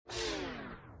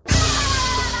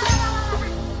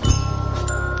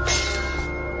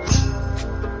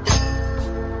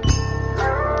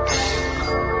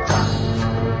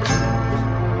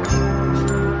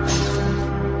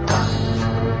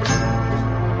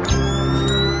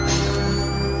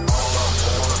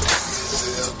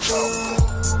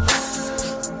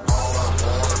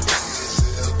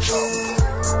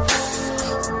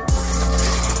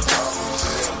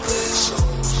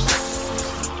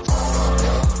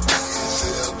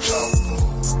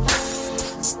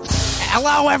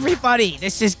Hello, everybody.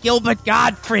 This is Gilbert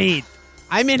Gottfried.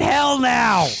 I'm in hell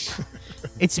now.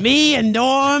 It's me and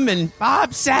Norm and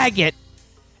Bob Saget,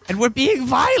 and we're being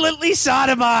violently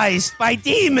sodomized by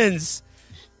demons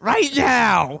right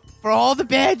now for all the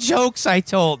bad jokes I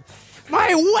told.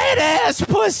 My wet-ass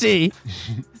pussy.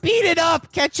 Beat it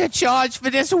up. Catch a charge for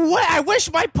this wet. I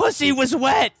wish my pussy was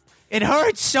wet. It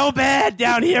hurts so bad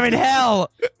down here in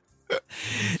hell.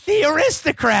 The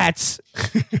aristocrats.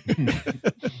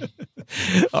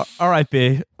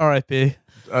 R.I.P. R.I.P.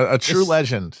 A true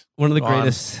legend. One of the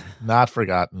greatest. Not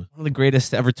forgotten. One of the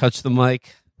greatest to ever touch the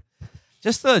mic.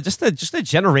 Just a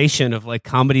generation of like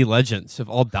comedy legends have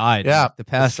all died. Yeah, the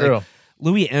past. true. Like,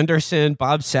 Louis Anderson,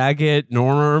 Bob Saget,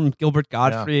 Norm, Gilbert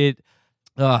Gottfried.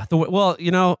 Yeah.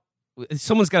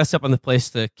 Someone's got to step on the place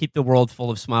to keep the world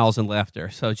full of smiles and laughter.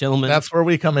 So, gentlemen, that's where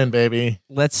we come in, baby.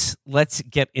 Let's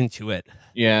get into it.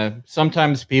 Yeah,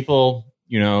 sometimes people,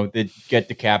 they get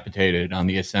decapitated on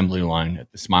the assembly line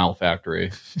at the Smile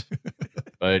Factory.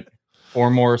 But 4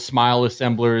 more Smile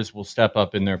assemblers will step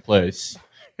up in their place.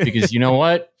 Because you know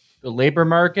what? The labor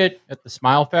market at the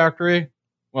Smile Factory,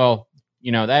 well,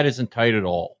 that isn't tight at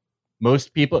all.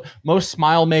 Most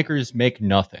smile makers make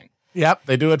nothing. Yep,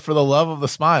 they do it for the love of the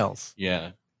smiles.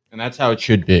 Yeah, and that's how it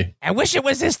should be. I wish it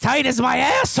was as tight as my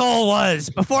asshole was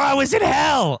before I was in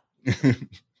hell.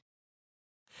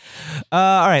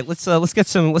 All right, let's get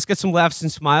some laughs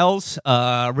and smiles,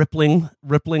 rippling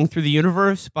through the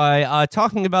universe by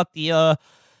talking about the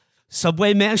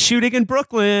subway mass shooting in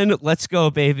Brooklyn. Let's go,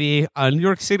 baby! New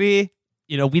York City,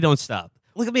 we don't stop.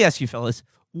 Let me ask you, fellas,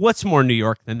 what's more New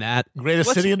York than that?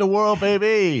 Greatest city in the world,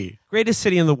 baby. Greatest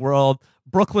city in the world.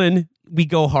 Brooklyn, we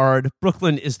go hard.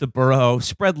 Brooklyn is the borough.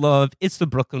 Spread love. It's the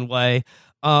Brooklyn way.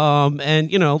 Hey, can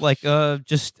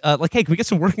we get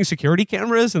some working security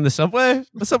cameras in the subway?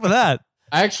 What's up with that?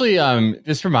 I actually,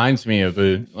 this reminds me of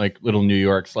a little New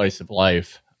York slice of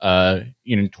life. In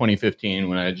 2015,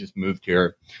 when I just moved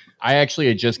here, I actually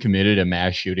had just committed a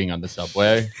mass shooting on the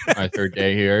subway my third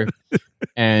day here,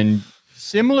 and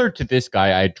similar to this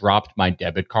guy, I dropped my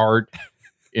debit card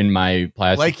in my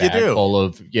plastic bag full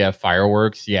of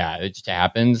fireworks. Yeah, it just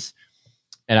happens.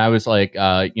 And I was like,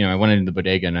 I went into the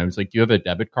bodega and I was like, do you have a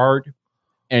debit card?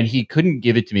 And he couldn't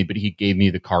give it to me, but he gave me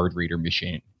the card reader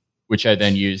machine, which I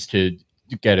then used to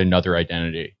get another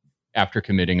identity after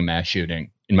committing a mass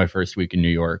shooting in my first week in New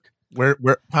York. Where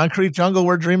concrete jungle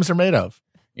where dreams are made of.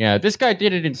 Yeah, this guy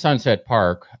did it in Sunset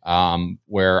Park,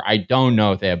 where I don't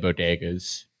know if they have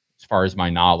bodegas, as far as my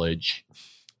knowledge.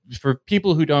 For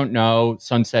people who don't know,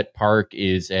 Sunset Park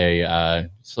is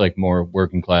it's like more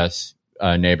working class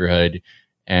neighborhood,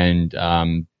 and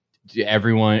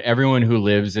everyone who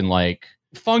lives in like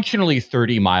functionally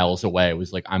 30 miles away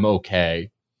was like, I'm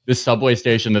okay. This subway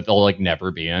station that they'll like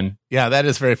never be in. Yeah, that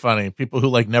is very funny. People who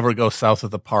like never go south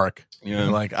of the park. Yeah,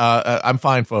 like I'm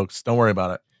fine, folks. Don't worry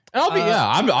about it.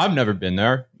 I've never been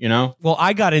there. Well,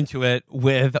 I got into it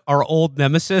with our old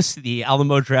nemesis, the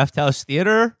Alamo Drafthouse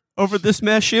Theater, over this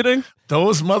mass shooting.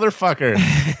 Those motherfuckers.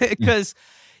 Because,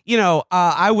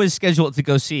 I was scheduled to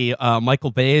go see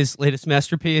Michael Bay's latest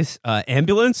masterpiece,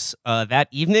 Ambulance, that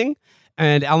evening,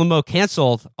 and Alamo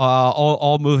canceled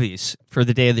all movies for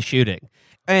the day of the shooting.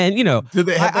 And,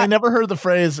 I never heard the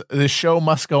phrase, the show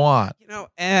must go on.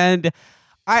 And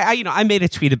I made a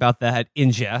tweet about that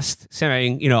in jest,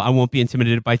 saying, I won't be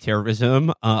intimidated by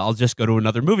terrorism. I'll just go to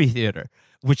another movie theater,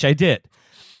 which I did.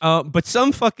 But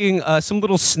some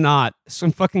little snot,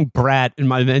 some fucking brat in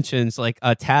my mentions,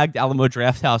 tagged Alamo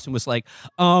Drafthouse and was like,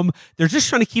 they're just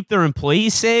trying to keep their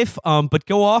employees safe, but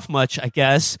go off much, I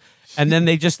guess. And then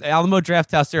Alamo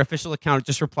Drafthouse, their official account,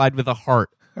 just replied with a heart.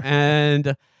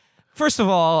 And first of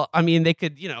all, I mean, they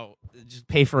could, just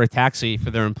pay for a taxi for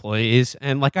their employees.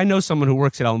 And I know someone who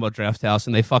works at Alamo Drafthouse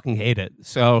and they fucking hate it.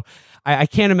 So I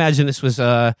can't imagine this was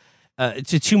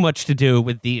too much to do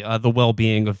with the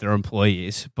well-being of their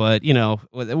employees, but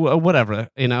whatever.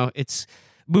 It's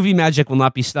movie magic will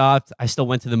not be stopped. I still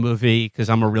went to the movie because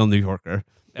I'm a real New Yorker.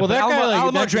 Well, that guy,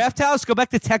 Alamo Drafthouse, go back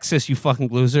to Texas, you fucking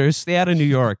losers. Stay out of New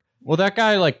York. Well, that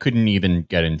guy couldn't even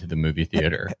get into the movie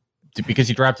theater because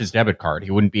he dropped his debit card.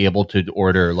 He wouldn't be able to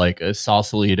order a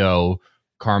Sausalito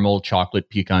caramel chocolate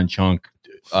pecan chunk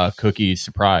cookie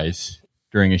surprise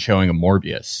during a showing of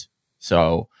Morbius.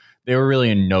 So they were really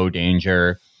in no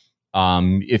danger.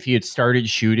 If he had started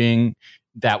shooting,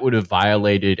 that would have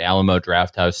violated Alamo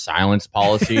Drafthouse silence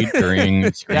policy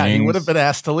during screenings. Yeah, he would have been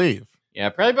asked to leave. Yeah,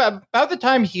 probably about the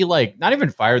time he not even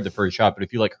fired the first shot, but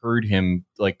if you heard him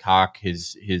cock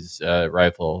his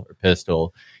rifle or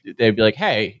pistol, they'd be like,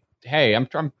 "Hey, I'm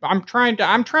trying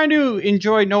to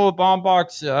enjoy Noah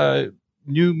Baumbach's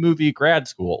new movie Grad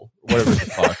School, whatever the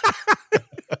fuck."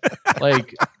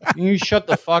 Like, you shut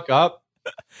the fuck up.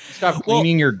 Stop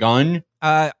cleaning your gun.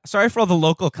 Sorry for all the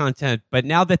local content, but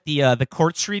now that the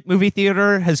Court Street movie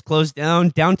theater has closed down,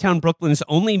 downtown Brooklyn's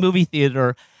only movie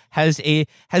theater has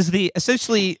the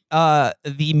essentially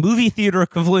the movie theater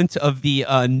equivalent of the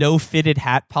no fitted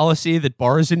hat policy that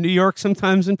bars in New York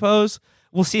sometimes impose.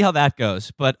 We'll see how that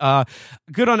goes, but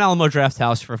good on Alamo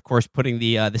Drafthouse for, of course, putting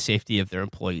the safety of their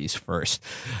employees first.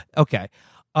 Okay,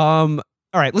 all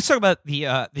right, let's talk about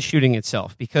the shooting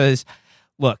itself, because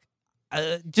look.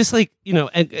 Just like,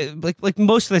 and like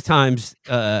most of the times,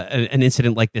 an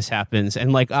incident like this happens,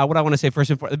 and like what I want to say first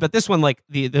and foremost, but this one, like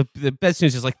the best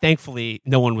news is, like, thankfully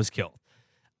no one was killed.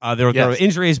 There were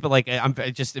injuries, but like I'm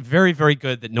just very, very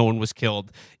good that no one was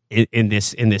killed in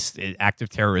this act of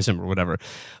terrorism or whatever.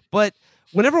 But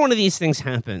whenever one of these things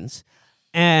happens,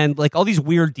 and like all these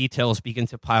weird details begin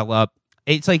to pile up,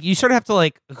 it's like you sort of have to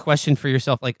like question for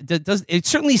yourself, like, does it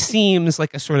certainly seems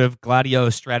like a sort of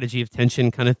Gladio strategy of tension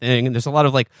kind of thing, and there's a lot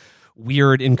of like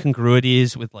weird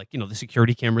incongruities with, like, the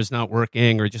security cameras not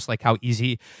working, or just like how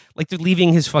easy, like, they're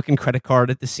leaving his fucking credit card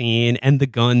at the scene and the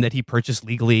gun that he purchased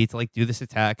legally to like do this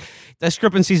attack,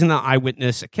 discrepancies in the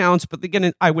eyewitness accounts. But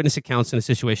again, eyewitness accounts in a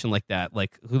situation like that,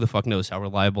 like, who the fuck knows how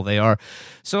reliable they are?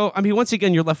 So I mean, once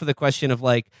again, you're left with the question of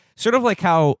like, sort of like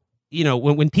how,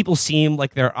 when people seem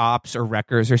like they're ops or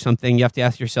wreckers or something, you have to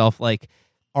ask yourself, like,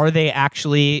 are they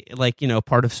actually, like,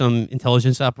 part of some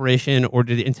intelligence operation, or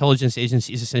do the intelligence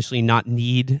agencies essentially not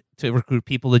need to recruit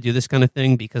people to do this kind of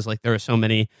thing because, like, there are so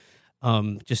many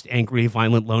just angry,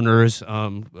 violent loners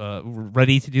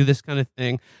ready to do this kind of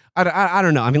thing? I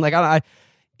don't know. I mean, like,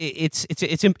 it's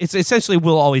essentially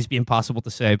will always be impossible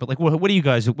to say. But like, what do you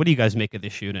guys make of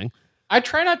this shooting? I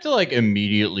try not to like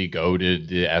immediately go to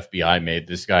the FBI made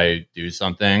this guy do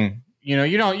something. You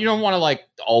don't want to like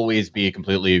always be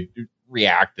completely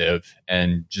reactive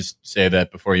and just say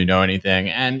that before you know anything.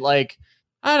 And like,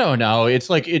 I don't know. It's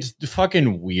like, it's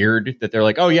fucking weird that they're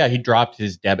like, oh yeah, he dropped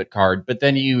his debit card. But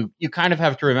then you kind of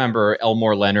have to remember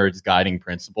Elmore Leonard's guiding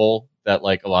principle that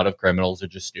like a lot of criminals are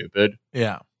just stupid.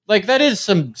 Yeah. Like, that is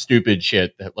some stupid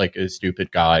shit that like a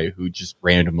stupid guy who just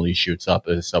randomly shoots up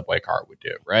a subway car would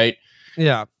do, right?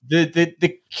 Yeah.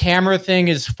 The camera thing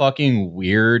is fucking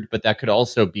weird, but that could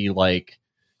also be like,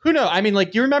 who knows? I mean,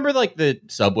 like, do you remember like the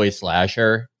subway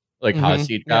slasher, like hot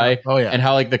seat guy? Yeah. Oh yeah. And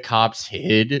how like the cops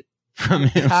hid from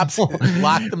him. Cops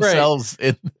locked themselves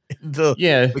into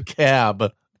the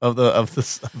cab of the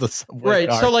subway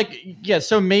car. So like, yeah,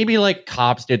 so maybe like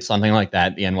cops did something like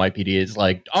that. The NYPD is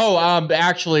like,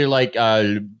 actually, like,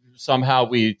 somehow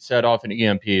we set off an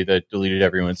EMP that deleted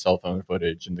everyone's cell phone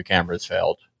footage and the cameras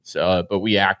failed. So, but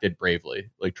we acted bravely.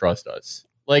 Like, trust us.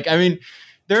 Like, I mean,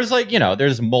 there's like,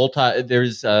 there's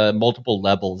multiple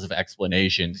levels of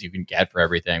explanations you can get for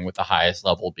everything, with the highest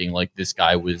level being like, this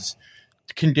guy was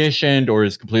conditioned or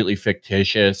is completely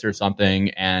fictitious or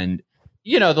something. And,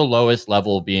 the lowest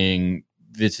level being,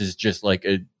 this is just like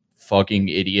a fucking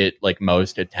idiot, like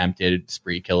most attempted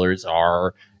spree killers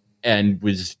are, and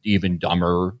was even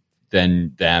dumber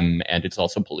than them. And it's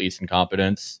also police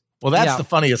incompetence. Well, that's the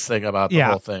funniest thing about the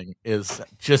whole thing, is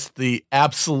just the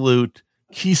absolute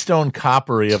keystone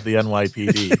coppery of the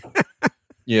NYPD.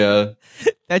 Yeah.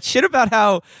 That shit about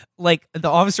how, like, the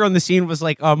officer on the scene was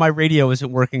like, "Oh, my radio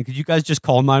isn't working. Could you guys just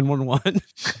call 911?"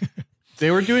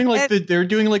 They were doing like the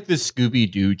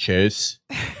Scooby-Doo chase.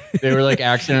 They were like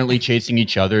accidentally chasing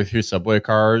each other through subway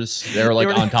cars. They were like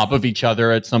on top of each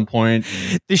other at some point.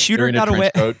 The shooter got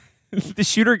away. The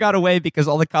shooter got away because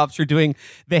all the cops were doing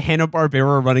the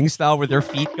Hanna-Barbera running style, where their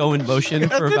feet go in motion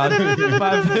for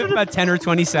about 10 or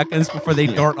 20 seconds before they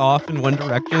dart off in one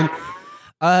direction.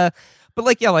 But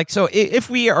like, so if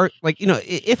we are like,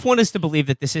 if one is to believe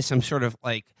that this is some sort of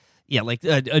like,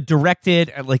 directed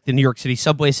at like the New York City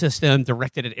subway system,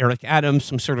 directed at Eric Adams,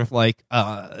 some sort of like,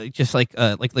 just like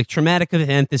traumatic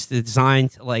event that's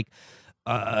designed to like,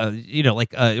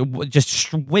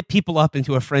 just whip people up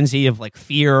into a frenzy of like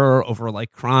fear over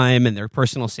like crime and their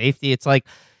personal safety. It's like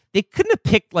they couldn't have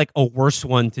picked like a worse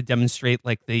one to demonstrate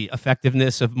like the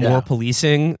effectiveness of more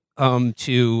policing. But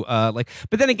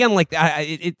then again, like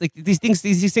these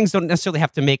things don't necessarily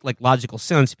have to make like logical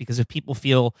sense, because if people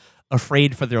feel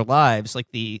afraid for their lives, like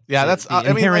that's the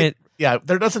inherent.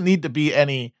 There doesn't need to be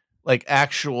any like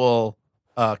actual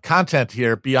content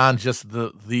here beyond just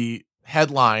the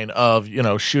headline of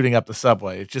shooting up the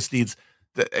subway. It just needs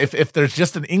if there's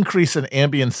just an increase in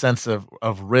ambient sense of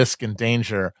risk and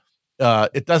danger.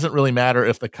 It doesn't really matter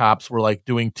if the cops were like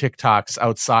doing TikToks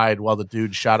outside while the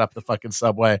dude shot up the fucking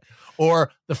subway,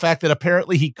 or the fact that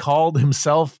apparently he called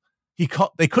himself.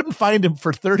 They couldn't find him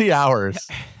for 30 hours.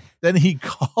 Then he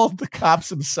called the cops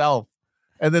himself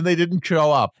and then they didn't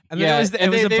show up. And then it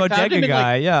was a bodega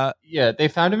guy. Yeah, they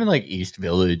found him in like East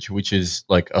Village, which is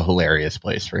like a hilarious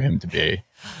place for him to be.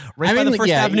 Right by the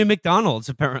First Avenue McDonald's,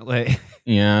 apparently.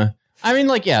 Yeah. I mean,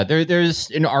 like, yeah, there's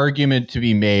an argument to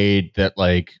be made that,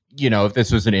 like, you know, if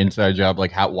this was an inside job,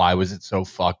 like, why was it so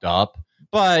fucked up?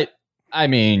 But, I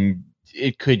mean,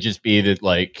 it could just be that,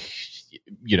 like,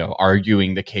 you know,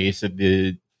 arguing the case of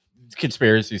the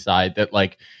conspiracy side that,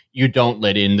 like, you don't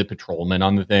let in the patrolmen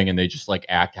on the thing and they just, like,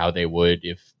 act how they would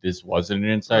if this wasn't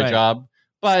an inside job.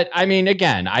 But, I mean,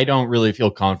 again, I don't really feel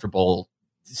comfortable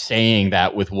saying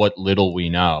that with what little we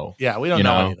know. Yeah, we don't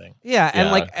know anything. Yeah,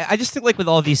 and like I just think like with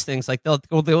all these things, like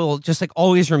they'll just like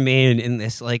always remain in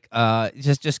this like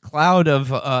just cloud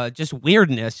of just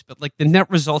weirdness. But like the net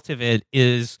result of it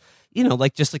is, you know,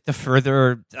 like just like the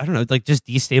further, I don't know, like just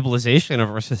destabilization of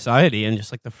our society and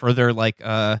just like the further like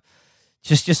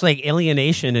just like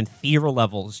alienation and fear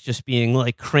levels just being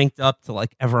like cranked up to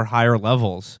like ever higher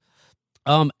levels.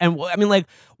 And I mean, like,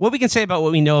 what we can say about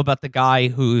what we know about the guy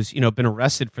who's, you know, been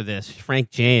arrested for this,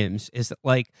 Frank James, is that,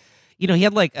 like, you know, he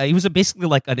had like, he was basically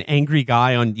like an angry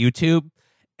guy on YouTube,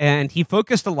 and he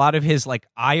focused a lot of his like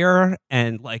ire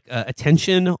and like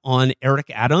attention on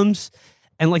Eric Adams.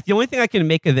 And like, the only thing I can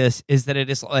make of this is that it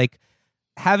is like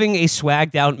having a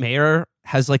swagged out mayor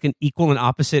has like an equal and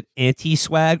opposite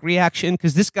anti-swag reaction,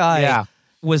 because this guy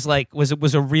was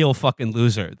a real fucking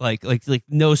loser, like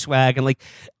no swag, and like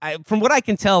from what I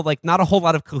can tell, like not a whole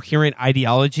lot of coherent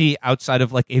ideology outside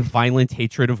of like a violent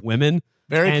hatred of women.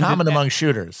 Very common among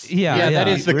shooters. Yeah, that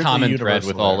is the common thread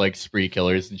with all like spree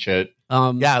killers and shit.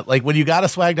 Yeah, like when you got a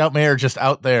swagged out mayor just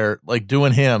out there like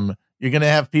doing him, you're gonna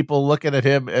have people looking at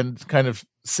him and kind of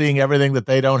seeing everything that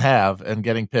they don't have and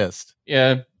getting pissed.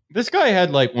 Yeah, this guy had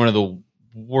like one of the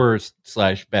worst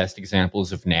 / best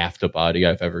examples of NAFTA body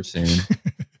I've ever seen.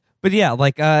 But yeah,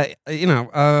 like you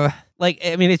know, like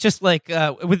I mean, it's just like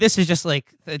with this is just like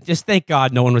just thank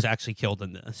God no one was actually killed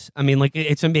in this. I mean, like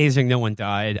it's amazing no one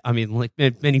died. I mean, like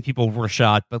many people were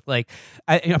shot, but like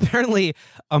apparently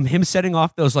him setting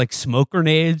off those like smoke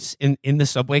grenades in the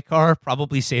subway car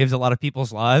probably saved a lot of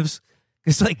people's lives.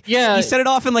 Because like he set it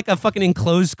off in like a fucking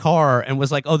enclosed car and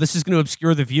was like, oh, this is going to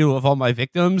obscure the view of all my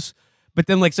victims. But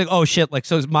then, like, it's like, oh shit! Like,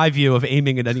 so my view of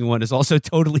aiming at anyone is also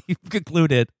totally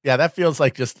concluded. Yeah, that feels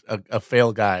like just a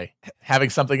fail guy having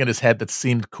something in his head that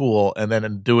seemed cool, and then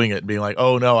in doing it, and being like,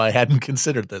 "Oh no, I hadn't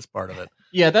considered this part of it."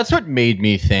 Yeah, that's what made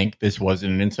me think this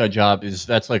wasn't an inside job. Is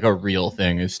that's like a real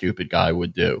thing a stupid guy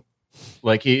would do.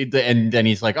 Like and then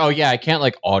he's like, "Oh yeah, I can't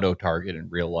like auto target in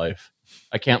real life.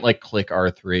 I can't like click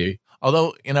R3."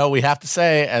 Although, you know, we have to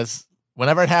say, as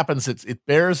whenever it happens, it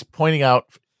bears pointing out,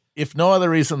 if no other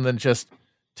reason than just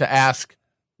to ask,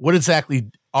 what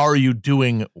exactly are you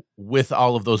doing with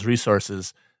all of those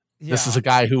resources? Yeah. This is a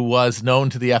guy who was known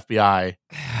to the FBI.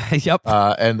 Yep.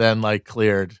 And then like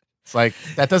cleared. It's like,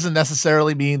 that doesn't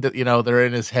necessarily mean that, you know, they're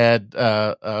in his head,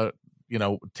 you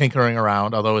know, tinkering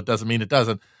around, although it doesn't mean it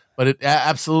doesn't. But it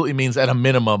absolutely means at a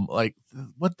minimum, like,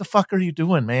 what the fuck are you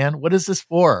doing, man? What is this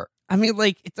for? I mean,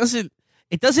 like, it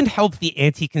doesn't help the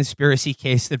anti-conspiracy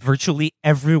case that virtually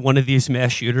every one of these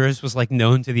mass shooters was like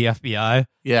known to the FBI.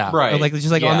 Yeah. Right. Or, like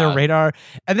just like on their radar.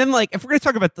 And then like if we're gonna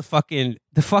talk about the fucking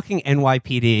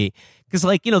NYPD, because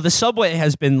like, you know, the subway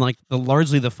has been like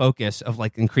largely the focus of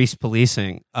like increased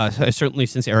policing, certainly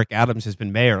since Eric Adams has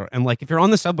been mayor. And like if you're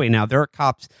on the subway now, there are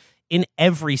cops in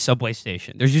every subway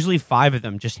station. There's usually 5 of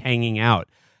them just hanging out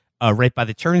right by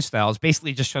the turnstiles,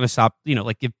 basically just trying to stop, you know,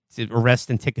 like to arrest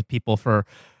and ticket people for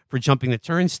jumping the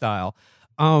turnstile.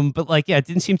 But like, yeah, it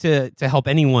didn't seem to help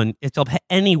anyone. It helped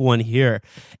anyone here.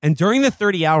 And during the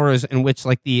 30 hours in which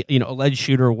like the, you know, alleged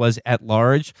shooter was at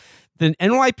large, the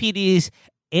NYPD's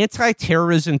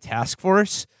anti-terrorism task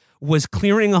force was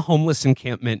clearing a homeless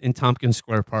encampment in Tompkins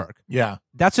Square Park. Yeah.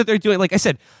 That's what they're doing. Like I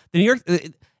said, the New York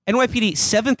NYPD,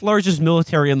 7th largest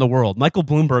military in the world. Michael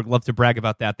Bloomberg loved to brag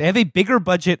about that. They have a bigger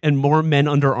budget and more men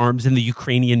under arms than the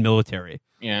Ukrainian military.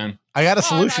 Yeah. I got a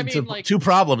solution to like 2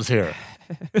 problems here.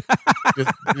 Just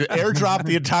airdrop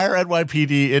the entire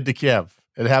NYPD into Kiev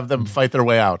and have them fight their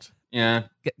way out. Yeah.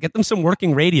 Get them some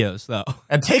working radios, though.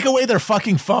 And take away their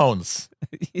fucking phones.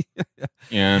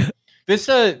 Yeah. This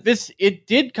it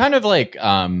did kind of like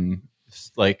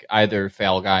either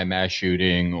Fall Guy mass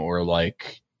shooting or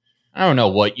like, I don't know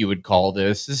what you would call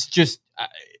this. It's just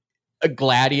a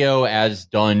Gladio as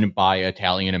done by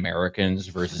Italian Americans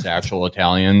versus actual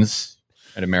Italians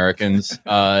and Americans.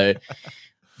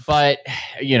 But,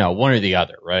 you know, one or the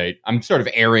other, right? I'm sort of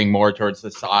erring more towards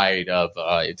the side of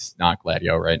it's not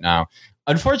Gladio right now.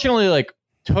 Unfortunately, like,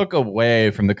 took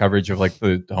away from the coverage of, like,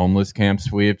 the homeless camp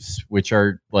sweeps, which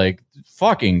are, like,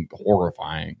 fucking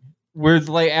horrifying. we're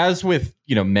like, as with,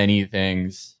 many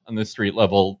things on the street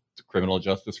level, criminal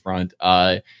justice front,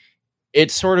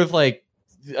 it's sort of like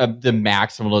the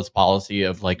maximalist policy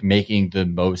of like making the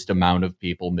most amount of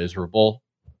people miserable.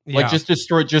 Like just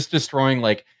destroying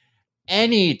like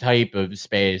any type of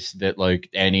space that like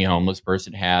any homeless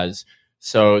person has.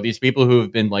 So these people who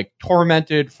have been like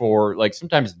tormented for like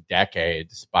sometimes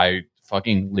decades by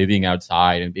fucking living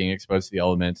outside and being exposed to the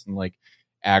elements and like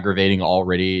aggravating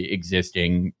already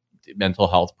existing mental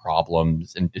health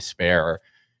problems and despair.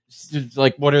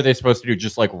 Like, what are they supposed to do?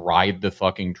 Just like ride the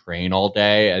fucking train all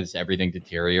day as everything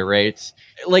deteriorates?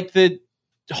 Like, the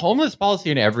homeless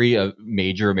policy in every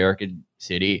major American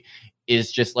city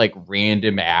is just like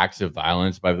random acts of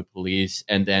violence by the police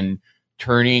and then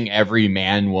turning every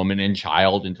man, woman, and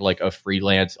child into like a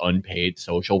freelance unpaid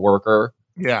social worker.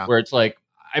 Yeah. Where it's like,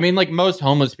 I mean, like most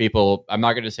homeless people, I'm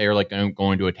not going to say are like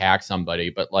going to attack somebody,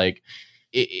 but like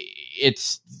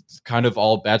it's kind of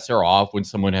all bets are off when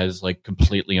someone has like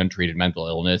completely untreated mental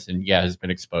illness and has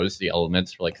been exposed to the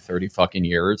elements for like 30 fucking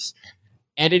years.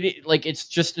 And it's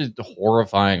just a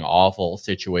horrifying, awful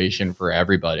situation for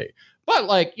everybody. But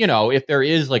like, if there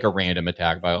is like a random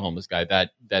attack by a homeless guy,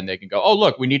 then they can go, oh,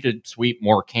 look, we need to sweep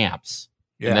more camps.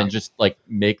 Yeah. And then just like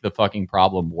make the fucking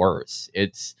problem worse.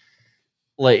 It's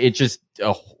like, it's just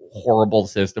a horrible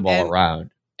system all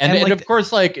around. And like, of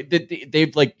course, like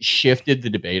they've like shifted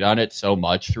the debate on it so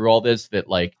much through all this that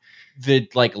like the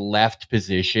like left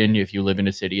position, if you live in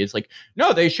a city, is like,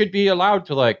 no, they should be allowed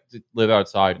to like live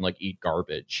outside and like eat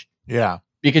garbage. Yeah.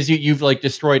 Because you've like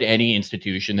destroyed any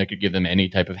institution that could give them any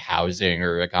type of housing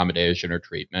or accommodation or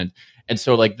treatment. And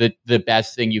so like the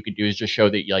best thing you could do is just show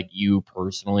that like you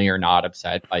personally are not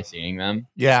upset by seeing them.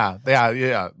 Yeah.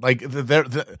 Like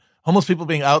the homeless people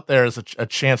being out there is a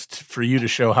chance for you to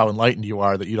show how enlightened you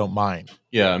are, that you don't mind.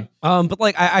 Yeah. But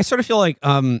like I sort of feel like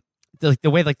the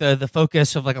way like the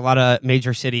focus of like a lot of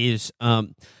major cities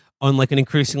on like an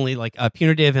increasingly like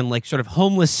punitive and like sort of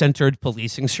homeless centered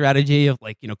policing strategy of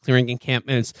like, clearing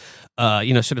encampments,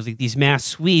 sort of like these mass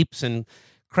sweeps, and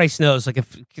Christ knows, like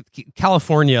if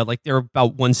California, like they're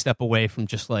about one step away from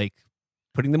just like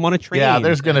putting them on a train. Yeah,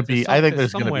 there's going to be, I think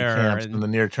there's going to be camps in the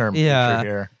near term future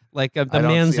here. Like the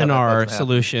Manzanar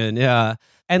solution. Yeah.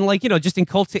 And like, just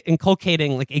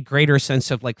inculcating like a greater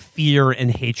sense of like fear and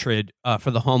hatred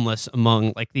for the homeless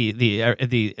among like the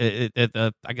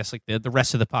I guess like the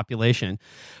rest of the population.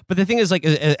 But the thing is, like,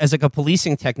 as like a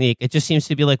policing technique, it just seems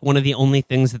to be like one of the only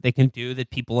things that they can do that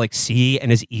people like see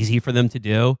and is easy for them to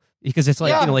do. Because it's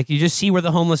like, like you just see where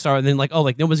the homeless are, and then like, oh,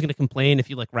 like nobody's going to complain if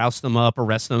you like rouse them up,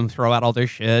 arrest them, throw out all their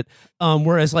shit.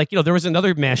 Whereas like, there was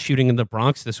another mass shooting in the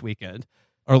Bronx this weekend.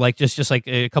 Or like just like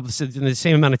a couple of, in the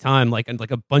same amount of time, like, and like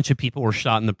a bunch of people were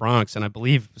shot in the Bronx, and I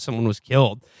believe someone was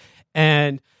killed.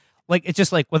 And like it's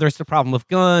just like, whether it's the problem of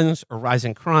guns or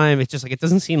rising crime, it's just like it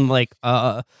doesn't seem like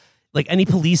any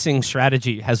policing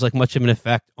strategy has like much of an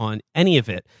effect on any of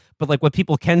it. But like what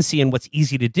people can see and what's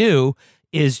easy to do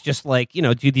is just like,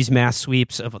 do these mass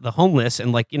sweeps of the homeless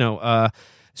and like,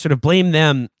 sort of blame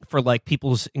them for like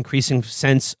people's increasing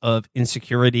sense of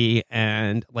insecurity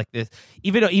and like this,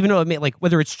 even though it may, like,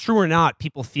 whether it's true or not,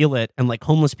 people feel it, and like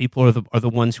homeless people are the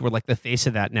ones who are like the face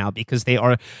of that now, because they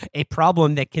are a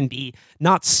problem that can be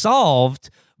not solved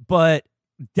but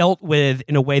dealt with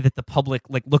in a way that the public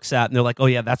like looks at and they're like, oh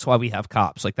yeah, that's why we have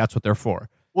cops, like that's what they're for.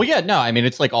 Well, yeah, no, I mean,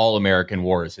 it's like all American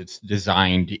wars. It's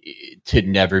designed to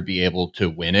never be able to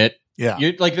win it.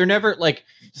 Yeah. Like, they're never, like,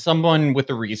 someone with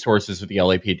the resources of the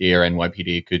LAPD or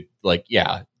NYPD could, like,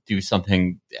 do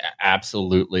something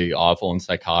absolutely awful and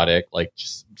psychotic, like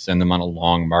just send them on a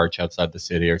long march outside the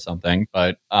city or something.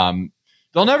 But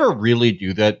they'll never really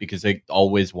do that because they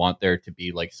always want there to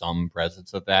be, like, some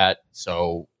presence of that.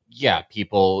 So, yeah,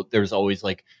 there's always,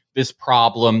 like, this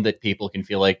problem that people can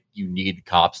feel like you need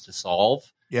cops to solve.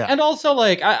 Yeah. And also,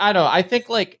 like, I think,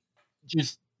 like,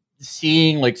 just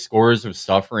seeing like scores of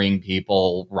suffering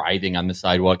people writhing on the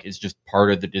sidewalk is just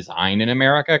part of the design in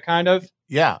America, kind of.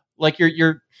 Yeah. Like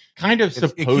you're kind of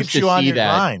supposed to see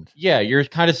that. Grind. Yeah, you're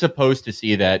kind of supposed to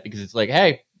see that because it's like,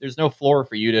 hey, there's no floor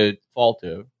for you to fall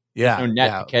to. Yeah. There's no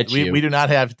net to catch you. We do not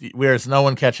have, there's no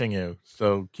one catching you.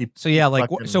 So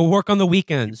so work on the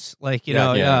weekends, like,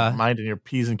 minding your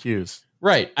P's and Q's.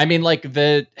 Right. I mean, like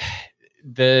the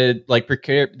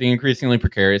increasingly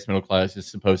precarious middle class is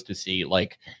supposed to see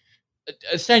like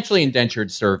essentially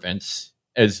indentured servants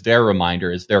as their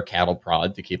reminder, as their cattle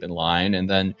prod to keep in line, and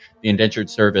then the indentured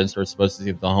servants are supposed to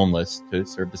see the homeless to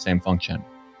serve the same function.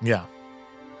 Yeah.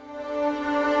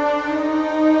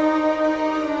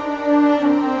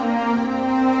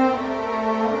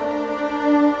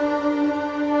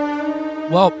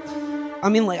 Well, I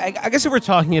mean, like, I guess if we're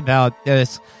talking about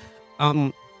this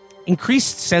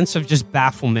increased sense of just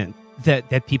bafflement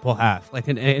that people have, like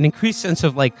an increased sense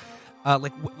of like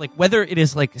whether it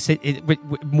is like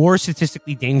more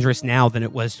statistically dangerous now than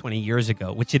it was 20 years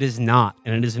ago, which it is not,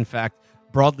 and it is in fact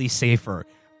broadly safer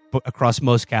across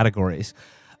most categories.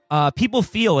 People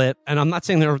feel it, and I'm not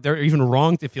saying they're even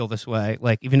wrong to feel this way.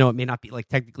 Like, even though it may not be like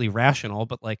technically rational,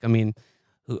 but like, I mean,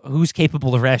 who's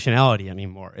capable of rationality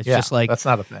anymore? It's just like that's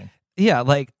not a thing. Yeah,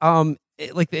 like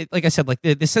I said, like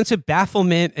the sense of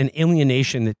bafflement and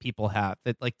alienation that people have,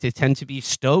 that like they tend to be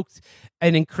stoked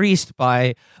and increased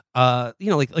by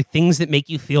like things that make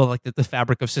you feel like that the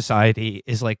fabric of society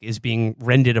is being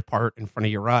rended apart in front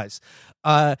of your eyes.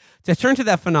 To turn to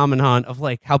that phenomenon of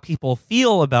like how people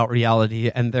feel about reality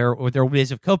and their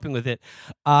ways of coping with it,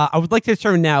 I would like to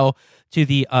turn now to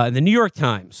the New York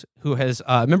Times, who has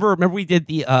remember we did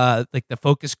the the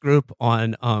focus group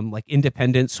on like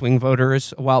independent swing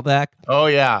voters a while back. Oh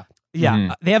yeah.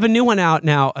 They have a new one out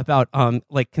now about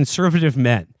like conservative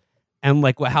men and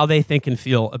like how they think and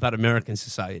feel about American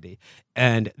society,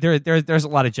 and there's a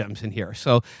lot of gems in here.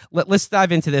 So let's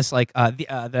dive into this. Like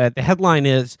the headline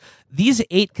is, "These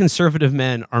 8 conservative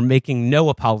men are making no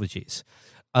apologies."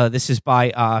 This is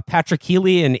by Patrick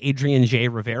Healy and Adrian J.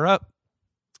 Rivera.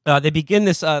 They begin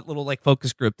this little like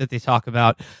focus group that they talk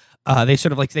about. They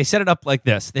sort of like, they set it up like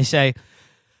this. They say,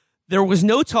 "There was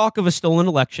no talk of a stolen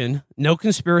election, no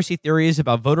conspiracy theories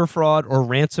about voter fraud or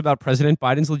rants about President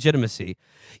Biden's legitimacy.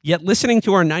 Yet listening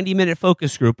to our 90-minute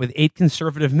focus group with 8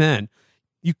 conservative men,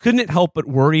 you couldn't help but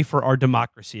worry for our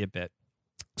democracy a bit."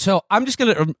 So I'm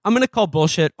gonna call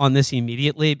bullshit on this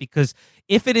immediately, because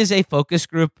if it is a focus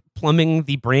group plumbing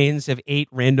the brains of 8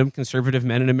 random conservative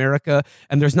men in America,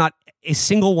 and there's not a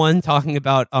single one talking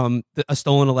about a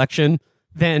stolen election,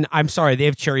 then I'm sorry,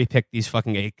 they've cherry picked these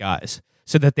fucking 8 guys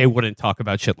so that they wouldn't talk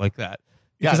about shit like that.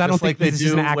 Because I don't think this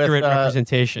is an accurate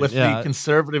representation with the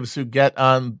conservatives who get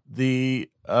on the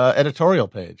editorial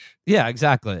page. Yeah,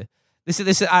 exactly. This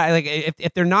is like,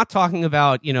 if they're not talking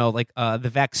about the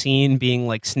vaccine being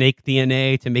like snake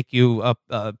DNA to make you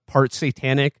part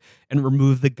satanic and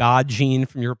remove the God gene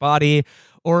from your body,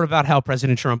 or about how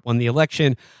President Trump won the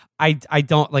election, I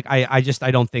don't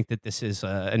think that this is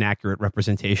an accurate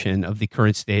representation of the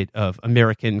current state of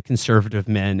American conservative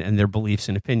men and their beliefs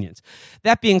and opinions.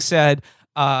 That being said,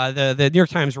 the New York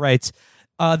Times writes,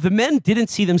 the men didn't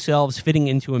see themselves fitting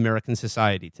into American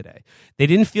society today. They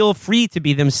didn't feel free to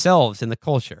be themselves in the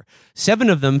culture. 7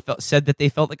 of them said that they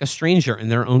felt like a stranger in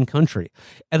their own country.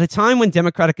 At a time when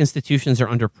democratic institutions are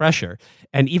under pressure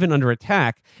and even under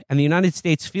attack, and the United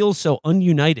States feels so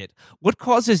ununited, what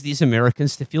causes these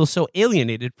Americans to feel so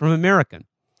alienated from American?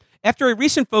 After a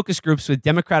recent focus groups with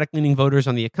Democratic-leaning voters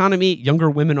on the economy,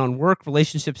 younger women on work,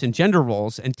 relationships and gender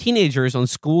roles, and teenagers on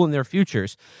school and their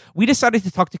futures, we decided to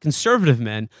talk to conservative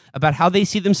men about how they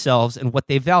see themselves and what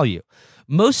they value.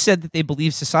 Most said that they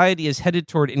believe society is headed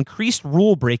toward increased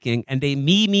rule-breaking and a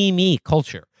me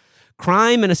culture.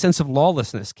 Crime and a sense of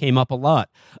lawlessness came up a lot.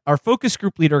 Our focus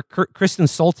group leader, Kristen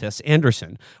Soltis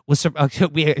Anderson,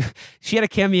 she had a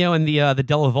cameo in the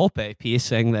Della Volpe piece,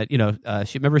 saying that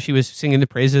she was singing the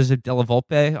praises of Della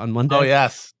Volpe on Monday. Oh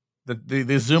yes, the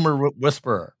Zoomer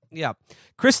whisperer. Yeah.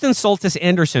 Kristen Soltis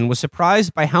Anderson was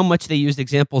surprised by how much they used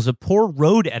examples of poor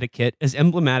road etiquette as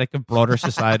emblematic of broader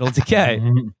societal decay.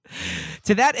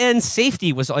 To that end,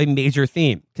 safety was a major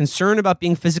theme. Concern about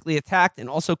being physically attacked, and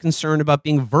also concern about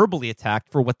being verbally attacked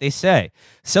for what they say.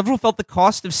 Several felt the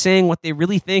cost of saying what they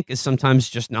really think is sometimes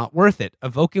just not worth it,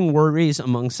 evoking worries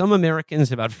among some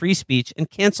Americans about free speech and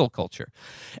cancel culture.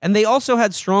 And they also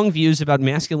had strong views about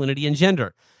masculinity and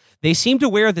gender. They seemed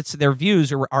aware that their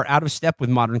views are out of step with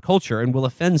modern culture and will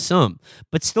offend some,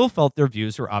 but still felt their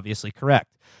views were obviously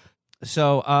correct.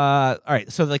 So, all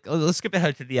right. So, let's skip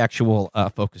ahead to the actual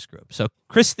focus group. So,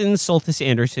 Kristen Soltis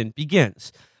Anderson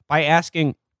begins by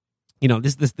asking,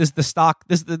 this is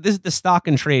the stock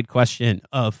and trade question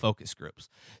of focus groups.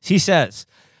 She says,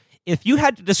 if you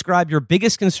had to describe your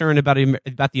biggest concern about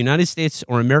the United States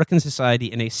or American society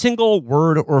in a single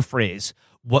word or phrase,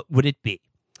 what would it be?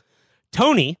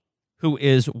 Tony, who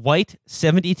is white,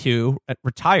 72,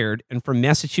 retired, and from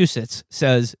Massachusetts,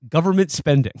 says government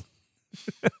spending.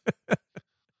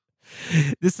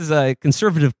 This is a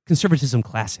conservatism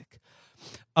classic.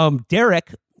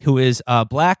 Derek, who is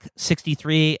black,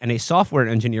 63, and a software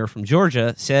engineer from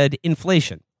Georgia, said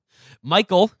inflation.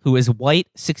 Michael, who is white,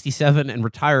 67, and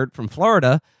retired from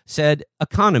Florida, said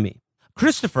economy.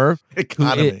 Christopher,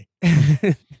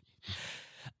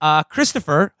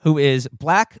 Christopher, who is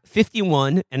black,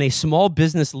 51, and a small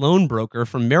business loan broker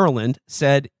from Maryland,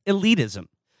 said elitism.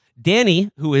 Danny,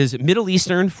 who is Middle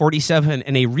Eastern, 47,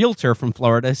 and a realtor from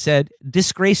Florida, said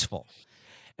disgraceful.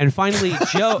 And finally,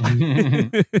 Joe.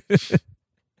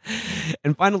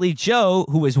 And finally, Joe,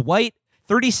 who is white,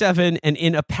 37, and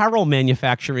in apparel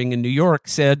manufacturing in New York,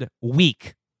 said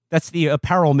weak. That's the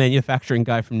apparel manufacturing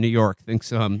guy from New York.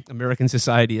 Thinks American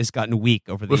society has gotten weak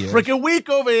over the years. We're freaking weak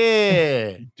over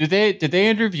here. Did they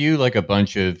interview like a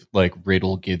bunch of like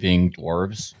riddle giving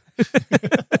dwarves?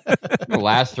 The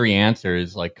last three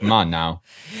answers, like, come on now.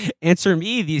 Answer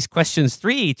me these questions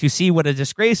 3 to see what a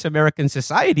disgrace American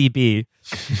society be.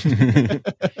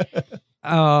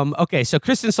 Okay, so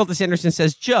Kristen Soltis Anderson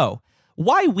says, Joe,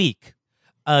 why weak?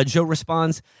 Joe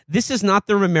responds, this is not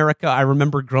the America I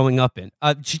remember growing up in.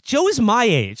 Joe is my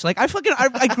age. Like, I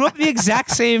grew up in the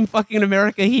exact same fucking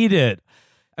America he did.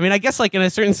 I mean, I guess, like, in a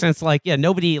certain sense, like, yeah,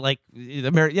 nobody, like,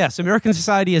 American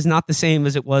society is not the same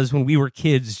as it was when we were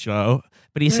kids, Joe.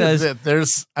 But he says...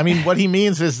 what he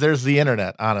means is there's the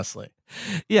internet, honestly.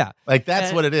 Yeah. Like,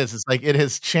 that's what it is. It's like, it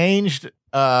has changed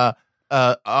our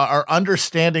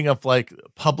understanding of, like,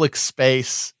 public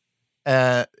space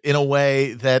in a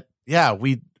way that, yeah,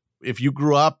 if you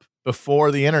grew up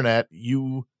before the internet,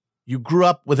 you grew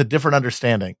up with a different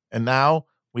understanding. And now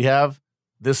we have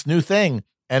this new thing.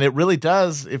 And it really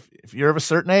does, if you're of a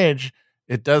certain age,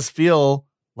 it does feel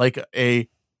like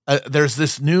there's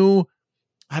this new,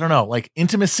 I don't know, like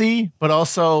intimacy, but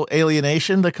also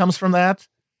alienation that comes from that,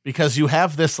 because you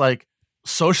have this like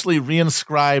socially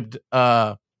reinscribed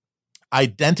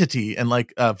identity and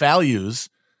like values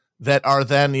that are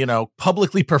then,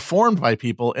 publicly performed by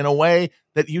people in a way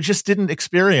that you just didn't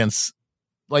experience.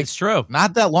 Like, it's true.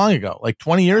 Not that long ago, like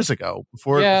 20 years ago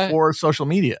before social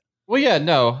media. Well, yeah,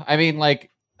 no, I mean, like,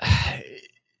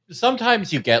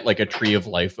 sometimes you get like a tree of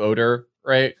life voter,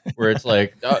 right? Where it's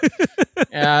like,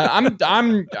 yeah,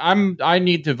 I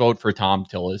need to vote for Tom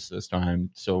Tillis this time.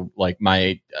 So like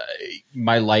my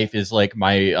life is like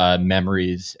my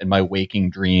memories and my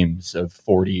waking dreams of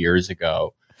 40 years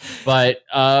ago. But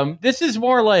this is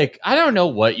more like, I don't know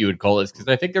what you would call this, because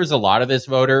I think there's a lot of this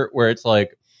voter where it's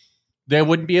like they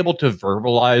wouldn't be able to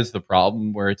verbalize the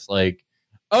problem, where it's like,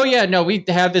 oh yeah, no, we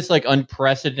have this like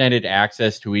unprecedented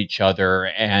access to each other,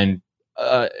 and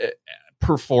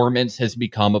performance has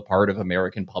become a part of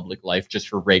American public life just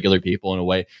for regular people in a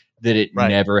way that it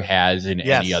never has in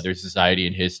any other society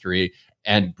in history.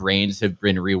 And brains have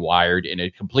been rewired in a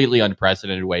completely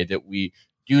unprecedented way that we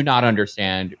do not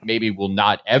understand, maybe will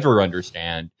not ever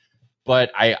understand. But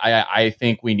I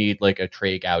think we need like a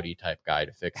Trey Gowdy type guy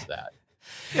to fix that.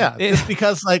 Yeah, it's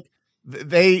because like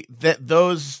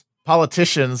those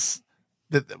politicians,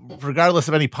 that regardless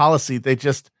of any policy,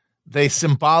 they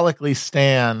symbolically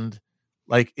stand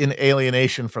like in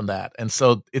alienation from that. And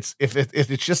so if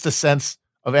it's just a sense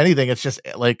of anything, it's just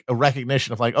like a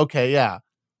recognition of like, okay, yeah,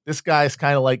 this guy's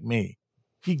kind of like me.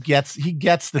 He gets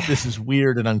that this is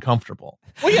weird and uncomfortable.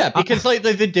 Well, yeah, because like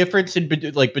the difference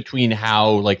in like between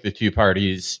how like the two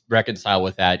parties reconcile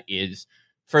with that is,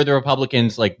 for the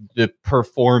Republicans, like the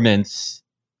performance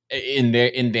in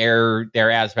their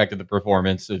aspect of the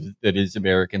performance that is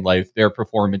American life, their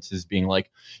performance is being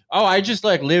like, oh, I just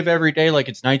like live every day like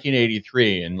it's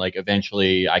 1983, and like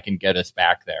eventually I can get us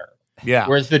back there. Yeah.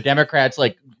 Whereas the Democrats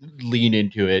like lean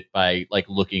into it by like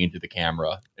looking into the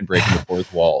camera and breaking the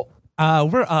fourth wall.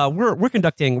 We're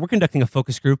conducting a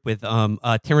focus group with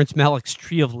Terrence Malick's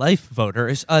Tree of Life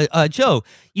voters. Joe,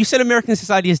 you said American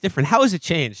society is different. How has it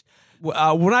changed?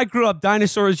 When I grew up,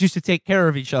 dinosaurs used to take care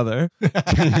of each other.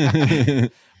 They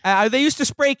used to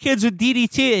spray kids with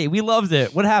DDT. We loved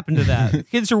it. What happened to that?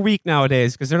 Kids are weak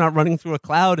nowadays because they're not running through a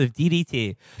cloud of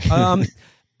DDT.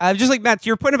 Just like Matt, to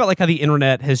your point about like how the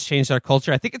internet has changed our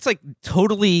culture, I think it's like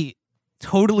totally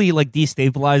like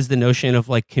destabilized the notion of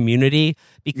like community,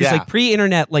 because like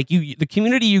pre-internet, like the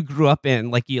community you grew up in,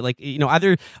 like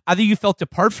either you felt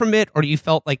apart from it, or you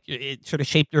felt like it sort of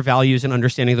shaped your values and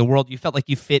understanding of the world. You felt like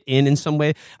you fit in some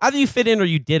way. Either you fit in or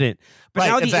you didn't. But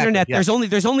now the internet, there's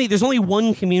only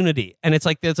one community, and it's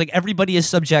like everybody is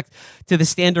subject to the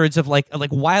standards of like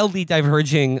wildly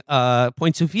diverging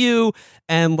points of view,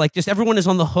 and like just everyone is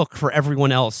on the hook for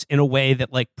everyone else in a way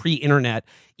that like pre-internet,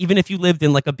 even if you lived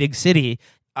in like a big city,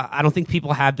 I don't think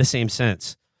people had the same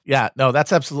sense. Yeah, no,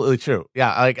 that's absolutely true.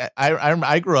 Yeah, like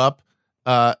I grew up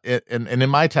in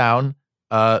my town.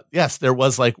 Yes, there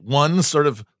was like one sort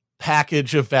of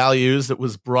package of values that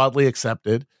was broadly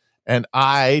accepted, and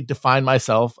I defined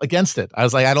myself against it. I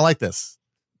was like, I don't like this,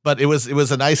 but it was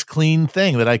a nice, clean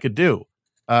thing that I could do.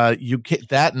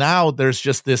 Now there's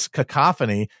just this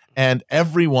cacophony, and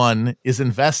everyone is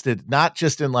invested, not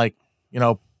just in like,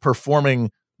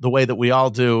 performing the way that we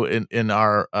all do in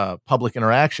our public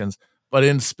interactions, but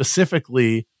in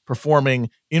specifically performing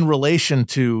in relation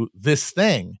to this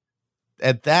thing.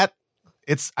 At that,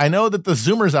 I know that the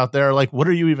Zoomers out there are like, what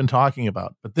are you even talking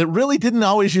about? But that really didn't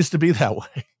always used to be that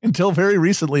way until very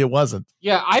recently. It wasn't.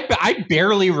 Yeah, I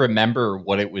barely remember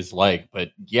what it was like, but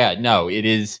yeah, no, it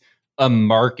is a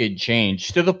marked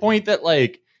change to the point that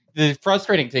like the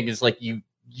frustrating thing is like you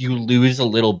lose a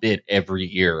little bit every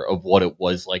year of what it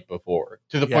was like before,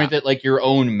 to the point that like your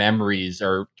own memories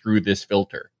are through this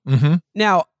filter. Mm-hmm.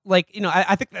 Now, like,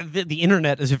 I think that the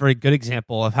internet is a very good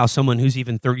example of how someone who's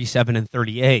even 37 and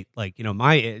 38, like,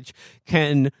 my age,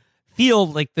 can feel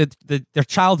like their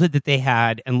childhood that they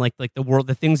had and like the world,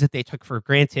 the things that they took for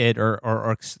granted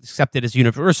or accepted as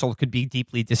universal could be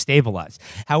deeply destabilized.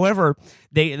 However,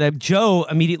 Joe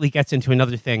immediately gets into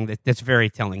another thing that's very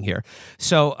telling here.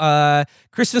 So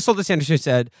Kristen Soltis Anderson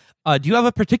said, do you have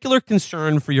a particular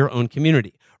concern for your own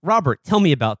community? Robert, tell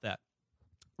me about that.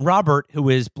 Robert, who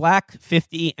is black,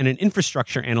 50, and an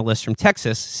infrastructure analyst from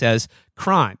Texas, says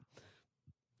crime.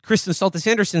 Kristen Soltis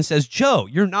Anderson says, Joe,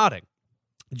 you're nodding.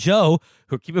 Joe,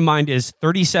 who keep in mind is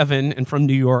 37 and from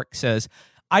New York, says,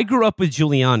 I grew up with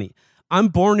Giuliani. I'm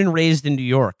born and raised in New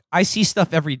York. I see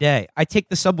stuff every day. I take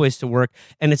the subways to work,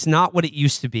 and it's not what it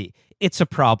used to be. It's a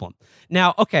problem.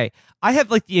 Now, okay, I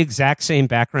have like the exact same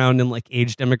background and like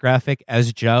age demographic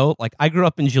as Joe. Like I grew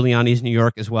up in Giuliani's New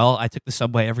York as well. I took the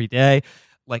subway every day.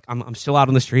 Like I'm still out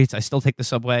on the streets. I still take the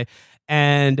subway.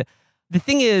 And the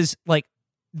thing is, like,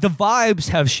 the vibes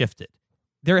have shifted.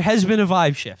 There has been a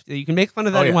vibe shift. You can make fun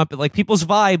of that if you want, but like people's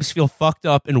vibes feel fucked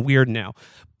up and weird now.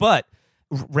 But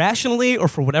rationally, or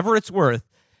for whatever it's worth,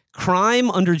 crime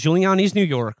under Giuliani's New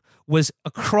York was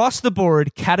across the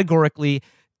board categorically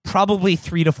probably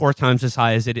 3 to 4 times as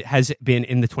high as it has been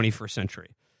in the 21st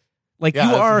century. Like you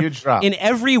are in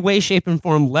every way, shape, and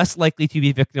form less likely to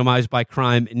be victimized by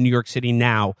crime in New York City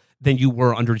now than you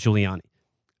were under Giuliani.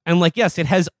 And like, yes, it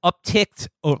has upticked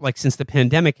like since the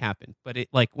pandemic happened, but it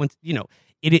like once,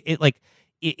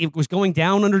 it was going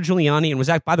down under Giuliani and was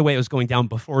by the way, it was going down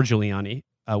before Giuliani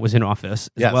was in office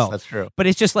as well. That's true. But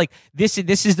it's just like this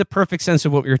is the perfect sense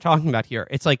of what we were talking about here.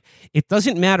 It's like it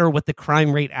doesn't matter what the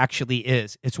crime rate actually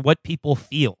is. It's what people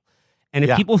feel. And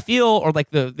if people feel, or like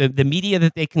the media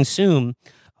that they consume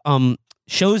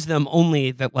shows them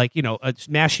only that, like,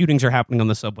 mass shootings are happening on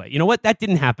the subway. You know what? That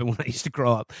didn't happen when I used to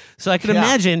grow up. So I can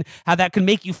imagine how that could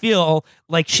make you feel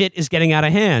like shit is getting out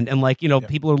of hand and like,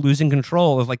 people are losing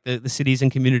control of like the cities and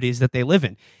communities that they live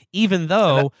in, even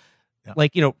though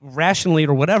like, rationally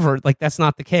or whatever, like that's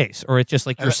not the case. Or it's just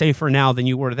like you're safer now than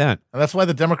you were then. And that's why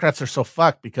the Democrats are so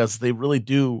fucked, because they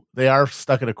are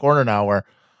stuck in a corner now where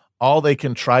all they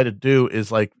can try to do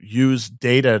is like use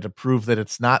data to prove that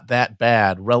it's not that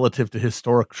bad relative to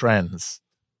historic trends.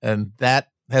 And that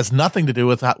has nothing to do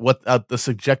with what the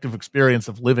subjective experience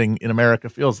of living in America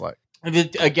feels like.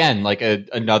 Again, like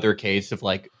another case of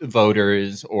like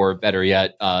voters, or better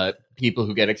yet, people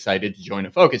who get excited to join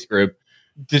a focus group,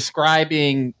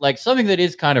 describing like something that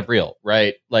is kind of real,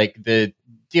 right? Like the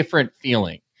different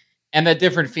feeling. And that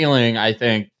different feeling, I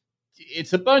think,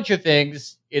 it's a bunch of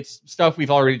things. It's stuff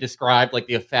we've already described, like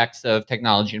the effects of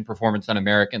technology and performance on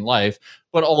American life,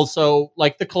 but also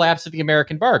like the collapse of the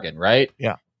American bargain, right?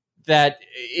 Yeah. That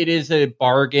it is a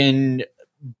bargain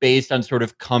based on sort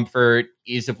of comfort,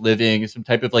 ease of living, some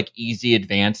type of like easy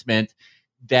advancement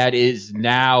that is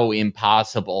now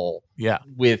impossible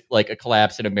with like a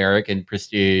collapse in American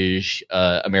prestige,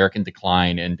 American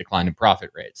decline in profit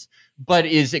rates. But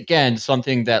is, again,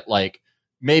 something that like,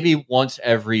 maybe once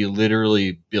every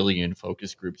literally billion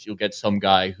focus groups, you'll get some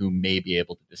guy who may be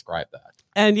able to describe that.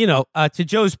 And, to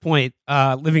Joe's point,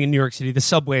 living in New York City, the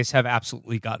subways have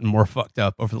absolutely gotten more fucked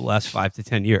up over the last 5 to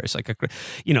 10 years. Like,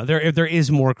 there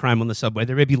is more crime on the subway.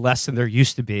 There may be less than there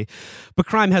used to be, but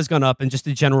crime has gone up, and just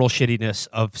the general shittiness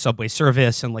of subway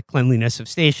service and like cleanliness of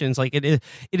stations. Like it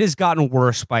has gotten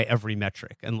worse by every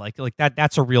metric. And like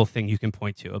that's a real thing you can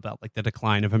point to about like the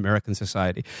decline of American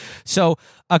society. So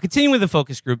continuing with the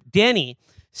focus group, Danny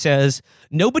says,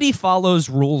 nobody follows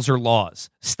rules or laws.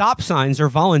 Stop signs are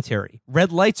voluntary.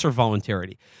 Red lights are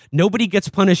voluntary. Nobody gets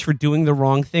punished for doing the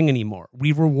wrong thing anymore.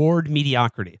 We reward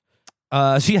mediocrity.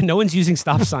 No one's using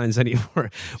stop signs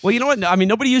anymore. Well, you know what? I mean,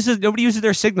 nobody uses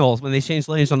their signals when they change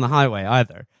lanes on the highway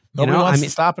either. Nobody wants to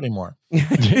stop anymore.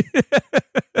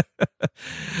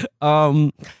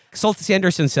 Soltis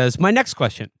Anderson says, my next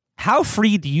question. How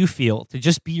free do you feel to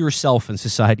just be yourself in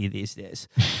society these days?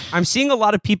 I'm seeing a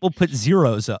lot of people put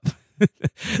zeros up.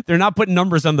 They're not putting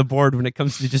numbers on the board when it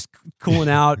comes to just cooling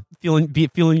out,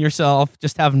 feeling yourself,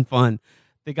 just having fun.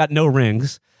 They got no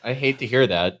rings. I hate to hear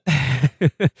that.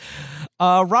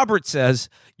 Robert says,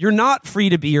 you're not free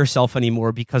to be yourself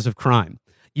anymore because of crime.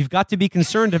 You've got to be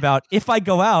concerned about, if I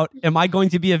go out, am I going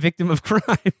to be a victim of crime?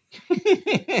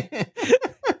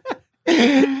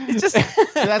 It's just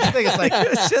That's the thing. It's like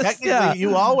technically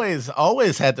you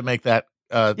always had to make that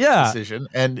decision,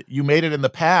 and you made it in the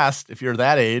past if you're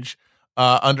that age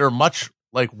under much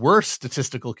like worse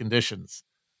statistical conditions.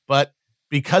 But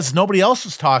because nobody else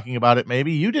was talking about it,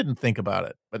 maybe you didn't think about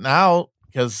it. But now,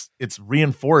 because it's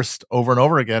reinforced over and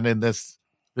over again in this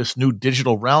new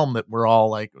digital realm that we're all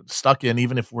like stuck in,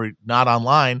 even if we're not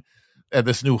online,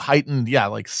 this new heightened,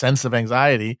 like sense of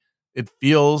anxiety, it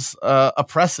feels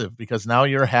oppressive because now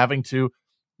you're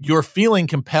feeling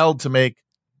compelled to make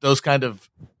those kind of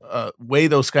weigh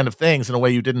those kind of things in a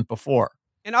way you didn't before.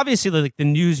 And obviously, like the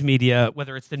news media,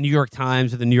 whether it's the New York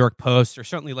Times or the New York Post, or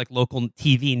certainly like local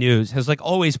TV news, has like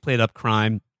always played up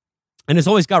crime and has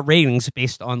always got ratings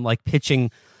based on like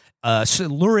pitching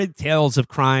lurid tales of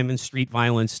crime and street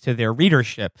violence to their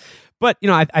readership. But,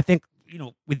 I think,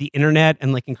 with the internet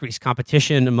and like increased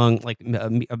competition among like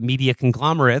media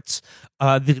conglomerates,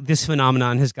 this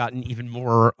phenomenon has gotten even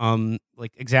more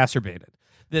like exacerbated.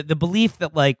 The belief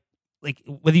that like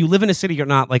whether you live in a city or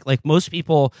not, like most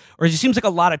people, or it just seems like a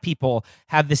lot of people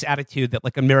have this attitude that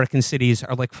like American cities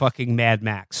are like fucking Mad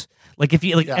Max. Like if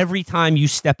you every time you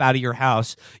step out of your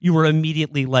house, you were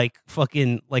immediately like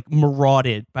fucking like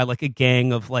marauded by like a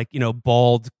gang of like,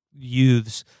 bald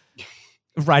youths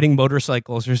riding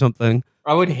motorcycles or something.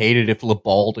 I would hate it if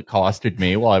LeBald accosted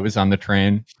me while I was on the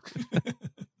train.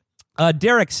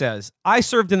 Derek says, I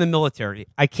served in the military.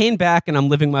 I came back and I'm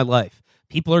living my life.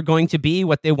 People are going to be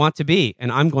what they want to be,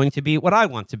 and I'm going to be what I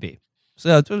want to be.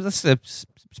 So that's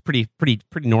pretty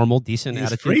normal, decent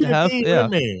attitude to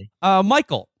have.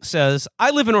 Michael says,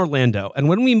 I live in Orlando, and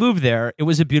when we moved there, it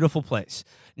was a beautiful place.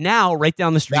 Now, right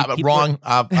down the street... wrong.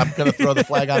 I'm going to throw the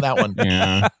flag on that one.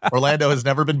 Yeah. Orlando has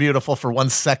never been beautiful for 1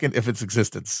 second of its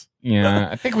existence. Yeah,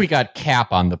 I think we got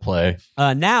Cap on the play.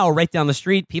 Now, right down the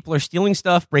street, people are stealing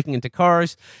stuff, breaking into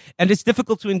cars, and it's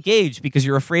difficult to engage because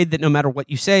you're afraid that no matter what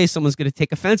you say, someone's going to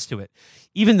take offense to it,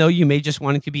 even though you may just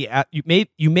you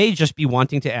may just be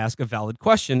wanting to ask a valid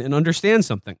question and understand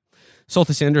something.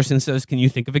 Soltis Anderson says, can you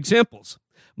think of examples?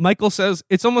 Michael says,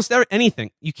 it's almost anything.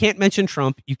 You can't mention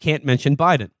Trump. You can't mention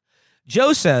Biden.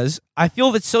 Joe says, I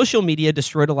feel that social media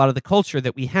destroyed a lot of the culture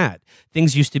that we had.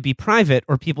 Things used to be private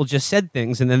or people just said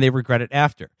things and then they regret it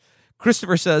after.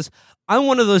 Christopher says, I'm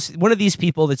one of these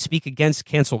people that speak against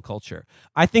cancel culture.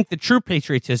 I think the true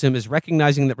patriotism is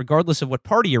recognizing that regardless of what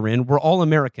party you're in, we're all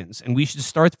Americans, and we should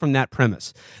start from that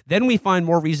premise. Then we find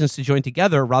more reasons to join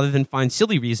together rather than find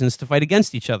silly reasons to fight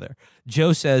against each other.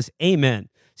 Joe says, amen.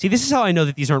 See, this is how I know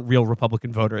that these aren't real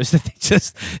Republican voters. That they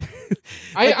just,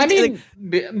 I mean,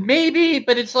 maybe,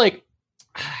 but it's like,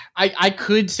 I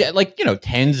could say, like,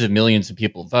 tens of millions of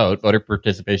people vote. Voter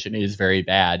participation is very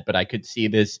bad, but I could see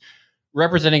this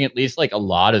representing at least like a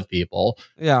lot of people.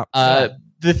 Yeah.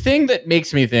 The thing that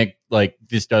makes me think like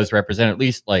this does represent at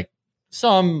least like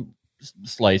some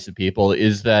slice of people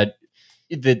is that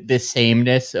the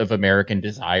sameness of American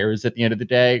desires at the end of the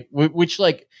day, which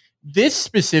like, this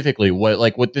specifically,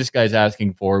 what this guy's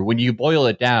asking for, when you boil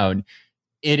it down,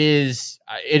 it is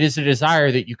a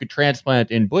desire that you could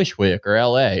transplant in Bushwick or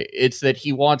LA. It's that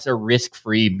he wants a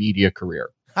risk-free media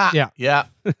career. Yeah.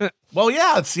 Well,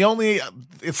 yeah,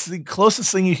 it's the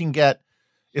closest thing you can get.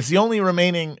 It's the only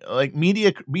remaining, like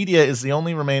media is the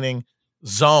only remaining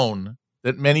zone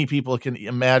that many people can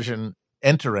imagine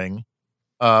entering,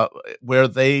 where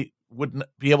they wouldn't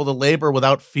be able to labor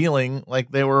without feeling like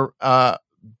they were,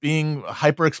 being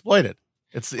hyper exploited.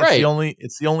 It's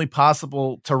the only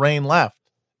possible terrain left,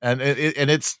 and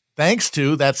it's thanks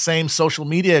to that same social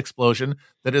media explosion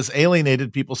that has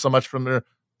alienated people so much from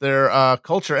their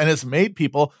culture and has made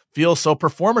people feel so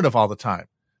performative all the time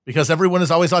because everyone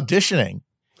is always auditioning,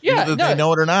 whether they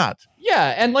know it or not.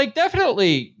 Yeah, and like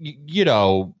definitely,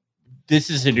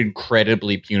 this is an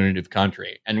incredibly punitive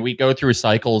country, and we go through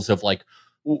cycles of like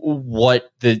what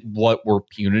we're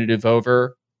punitive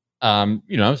over.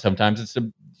 Sometimes it's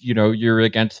you're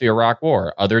against the Iraq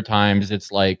War. Other times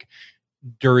it's like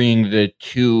during the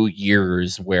 2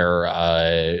 years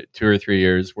where 2 or 3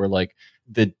 years where like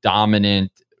the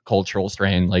dominant cultural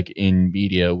strain like in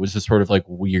media was a sort of like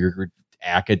weird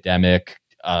academic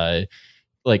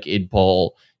like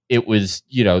idpol. It was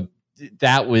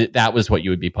that was what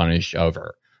you would be punished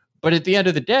over. But at the end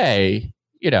of the day,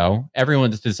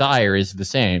 everyone's desire is the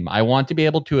same. I want to be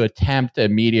able to attempt a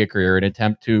media career and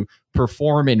attempt to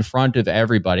perform in front of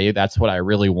everybody. That's what I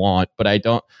really want, but I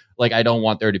don't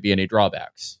want there to be any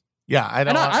drawbacks. Yeah, I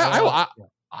don't.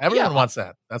 Everyone wants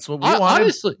that. That's what we want.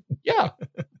 Honestly, yeah.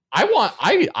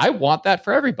 I want that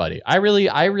for everybody. I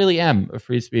really am a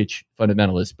free speech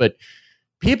fundamentalist, but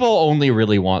people only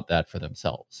really want that for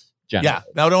themselves. Generally. Yeah.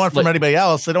 Now, they don't want it from anybody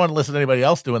else. They don't want to listen to anybody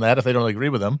else doing that if they don't agree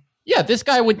with them. Yeah, this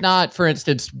guy would not, for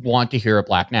instance, want to hear a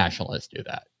black nationalist do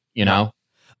that. You know.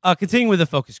 Continuing with the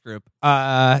focus group,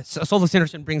 Soltis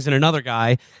Anderson brings in another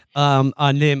guy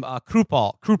named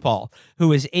Krupal,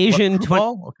 who is Asian.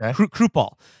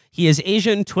 Krupal. He is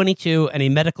Asian, 22, and a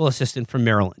medical assistant from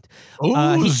Maryland.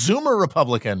 Zoomer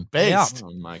Republican based. Yeah.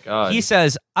 Oh my God. He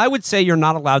says, I would say you're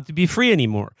not allowed to be free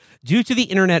anymore. Due to the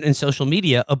internet and social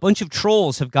media, a bunch of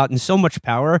trolls have gotten so much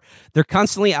power, they're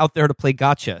constantly out there to play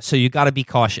gotcha, so you got to be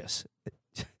cautious.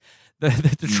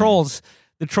 The trolls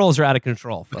are out of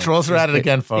control. Folks. The trolls are at it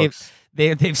again, folks.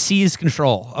 They've seized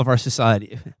control of our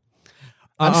society.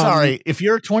 I'm sorry. If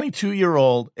you're a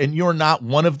 22-year-old and you're not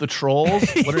one of the trolls,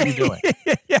 what are you doing?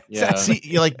 Yeah. See,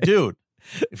 you're like, dude,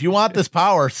 if you want this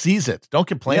power, seize it. Don't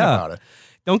complain about it.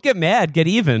 Don't get mad. Get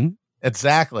even.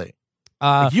 Exactly.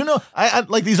 I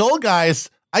like these old guys.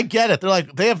 I get it. They're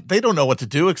like they don't know what to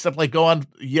do except like go to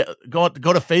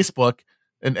Facebook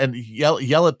and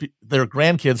yell at their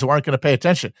grandkids who aren't going to pay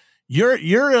attention. You're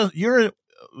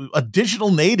a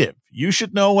digital native. You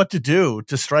should know what to do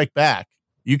to strike back.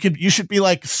 You should be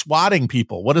like swatting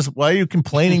people. Why are you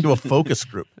complaining to a focus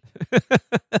group?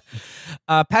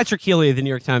 Patrick Healy, the New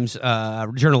York Times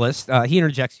journalist, he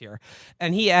interjects here,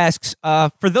 and he asks,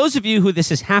 for those of you who this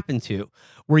has happened to,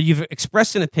 where you've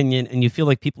expressed an opinion and you feel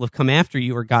like people have come after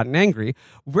you or gotten angry,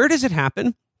 where does it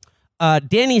happen?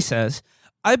 Danny says,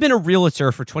 I've been a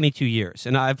realtor for 22 years,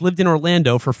 and I've lived in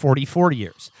Orlando for 44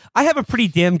 years. I have a pretty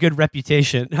damn good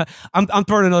reputation. I'm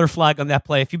throwing another flag on that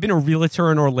play. If you've been a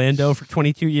realtor in Orlando for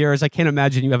 22 years, I can't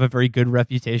imagine you have a very good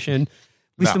reputation, at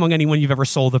least among anyone you've ever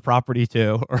sold the property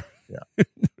to.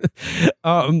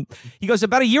 He goes,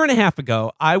 about a year and a half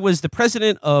ago, I was the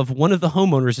president of one of the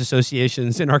homeowners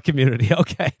associations in our community.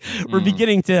 Okay, we're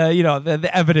beginning to, the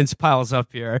evidence piles up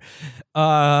here.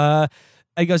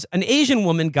 He goes, an Asian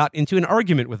woman got into an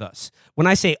argument with us. When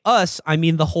I say us, I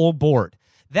mean the whole board.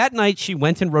 That night, she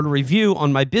went and wrote a review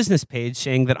on my business page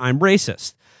saying that I'm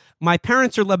racist. My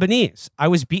parents are Lebanese. I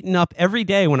was beaten up every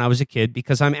day when I was a kid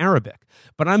because I'm Arabic.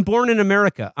 But I'm born in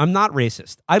America. I'm not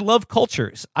racist. I love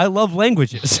cultures. I love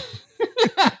languages.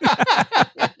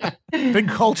 Big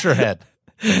culture head.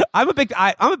 I'm a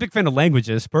big fan of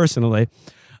languages, personally.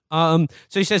 So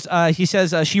he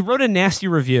says she wrote a nasty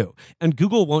review and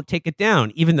Google won't take it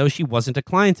down, even though she wasn't a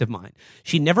client of mine.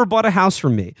 She never bought a house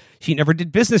from me. She never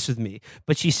did business with me,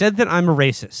 but she said that I'm a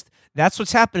racist. That's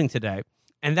what's happening today.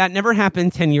 And that never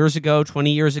happened 10 years ago,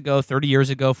 20 years ago, 30 years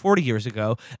ago, 40 years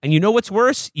ago. And you know what's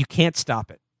worse? You can't stop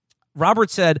it. Robert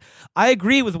said, I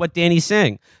agree with what Danny's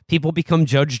saying. People become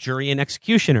judge, jury, and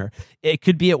executioner. It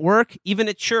could be at work, even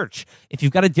at church. If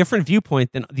you've got a different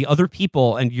viewpoint than the other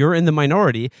people and you're in the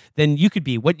minority, then you could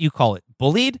be, what do you call it,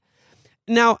 bullied?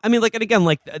 Now, I mean, and again,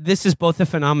 this is both a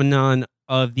phenomenon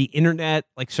of the internet,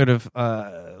 sort of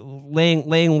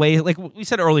laying way, like we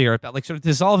said earlier, about sort of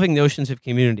dissolving notions of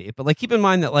community. But keep in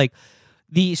mind that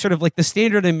the sort of the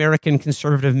standard American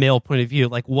conservative male point of view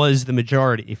was the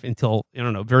majority until,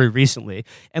 very recently.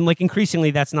 And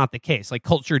increasingly that's not the case.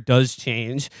 Culture does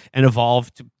change and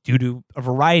evolve due to a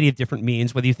variety of different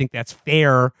means. Whether you think that's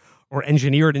fair or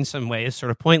engineered in some way is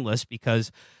sort of pointless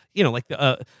because, an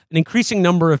increasing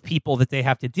number of people that they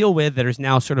have to deal with that is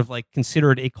now sort of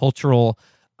considered a cultural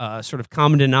sort of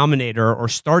common denominator or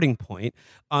starting point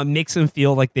makes them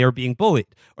feel like they're being bullied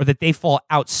or that they fall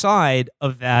outside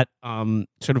of that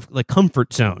sort of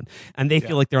comfort zone and they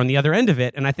feel like they're on the other end of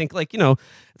it. And I think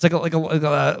it's like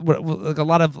a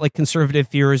lot of conservative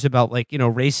fears about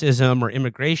racism or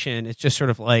immigration. It's just sort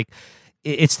of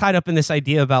it's tied up in this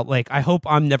idea about I hope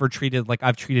I'm never treated like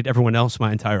I've treated everyone else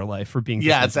my entire life for being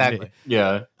exactly.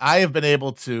 Yeah, I have been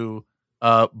able to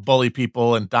bully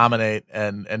people and dominate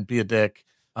and be a dick.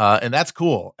 And that's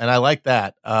cool. And I like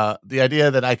that. The idea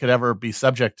that I could ever be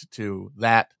subject to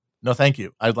that, no, thank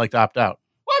you. I'd like to opt out.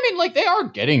 Well, I mean, they are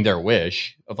getting their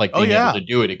wish of being able to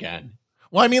do it again.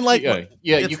 Well, I mean,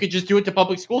 you could just do it to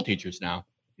public school teachers now.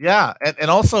 Yeah. And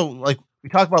also, we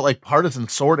talk about partisan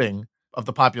sorting of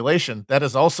the population. That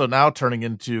is also now turning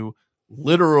into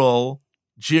literal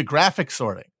geographic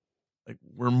sorting.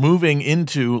 We're moving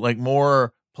into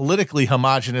more politically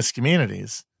homogenous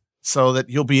communities. So that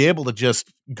you'll be able to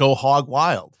just go hog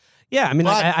wild. Yeah, I mean,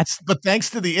 but thanks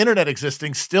to the internet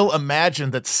existing, still imagine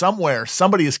that somewhere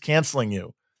somebody is canceling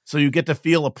you, so you get to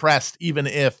feel oppressed, even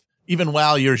if even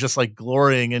while you're just like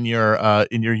glorying in your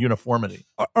uniformity.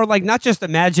 Or like not just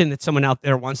imagine that someone out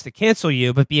there wants to cancel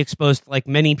you, but be exposed to like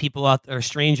many people out there,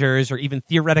 strangers or even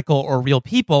theoretical or real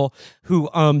people who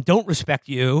don't respect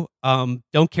you,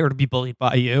 don't care to be bullied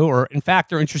by you, or in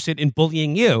fact are interested in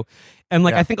bullying you. And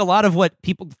like I think a lot of what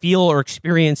people feel or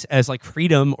experience as like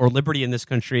freedom or liberty in this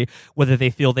country, whether they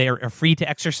feel they are free to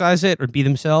exercise it or be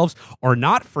themselves or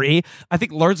not free, I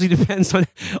think largely depends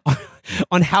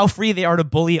on how free they are to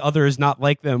bully others not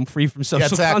like them, free from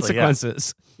social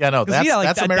consequences. Yeah, no,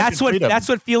 that's American freedom. That's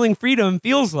what feeling freedom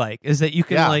feels like, is that you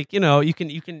can like, you know, you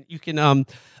can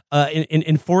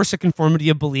enforce a conformity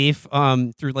of belief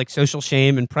through like social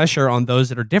shame and pressure on those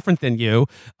that are different than you,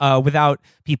 without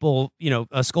people, you know,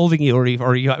 scolding you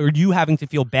or you having to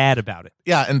feel bad about it.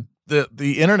 Yeah, and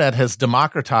the internet has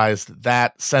democratized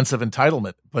that sense of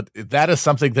entitlement, but that is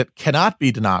something that cannot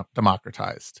be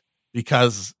democratized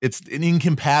because it's an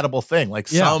incompatible thing. Like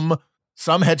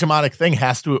some hegemonic thing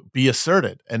has to be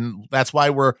asserted, and that's why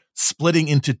we're splitting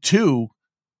into two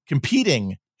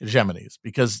competing hegemonies,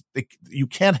 because you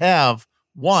can't have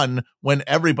one when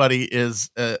everybody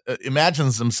is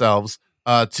imagines themselves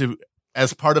to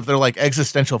as part of their like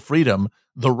existential freedom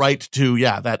the right to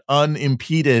that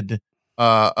unimpeded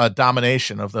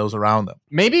domination of those around them.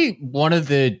 Maybe one of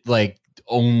the like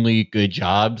only good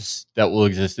jobs that will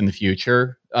exist in the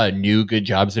future, new good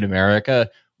jobs in America,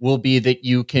 will be that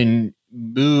you can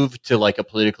move to like a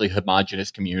politically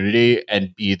homogenous community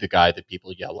and be the guy that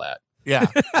people yell at. Yeah,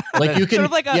 like you can, sort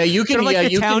of like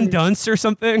the town dunce or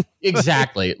something.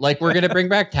 Exactly. Like we're gonna bring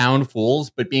back town fools,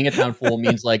 but being a town fool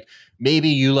means like maybe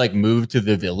you like move to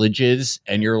the villages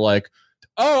and you're like,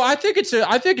 oh, I think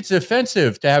it's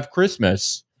offensive to have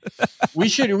Christmas. We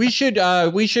should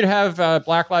have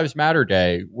Black Lives Matter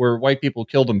Day where white people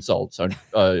kill themselves on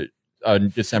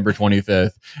December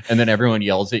 25th, and then everyone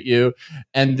yells at you.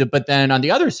 But then on the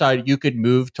other side, you could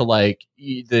move to like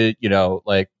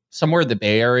like somewhere in the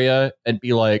Bay Area and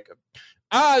be like,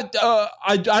 I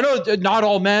don't, not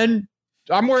all men.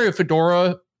 I'm wearing a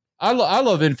fedora. I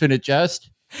love Infinite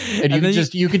Jest. And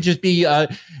you could just be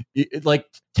like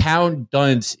town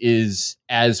dunce is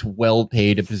as well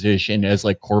paid a position as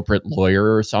like corporate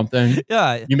lawyer or something.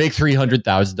 Yeah, you make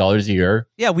 $300,000 a year.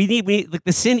 Yeah, we need like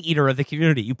the sin eater of the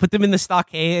community. You put them in the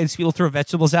stockade and people throw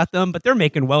vegetables at them, but they're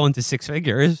making well into six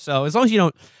figures. So as long as you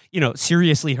don't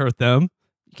seriously hurt them,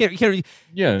 you can't.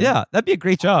 Yeah, that'd be a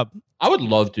great job. I would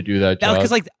love to do that job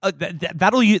because like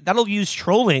that'll use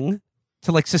trolling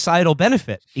to like societal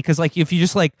benefit, because like if you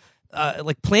just like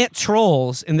plant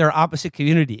trolls in their opposite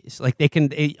communities, like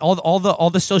all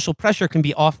the social pressure can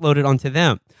be offloaded onto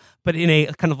them, but in a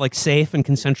kind of like safe and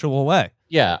consensual way.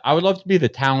 Yeah, I would love to be the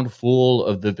town fool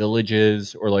of the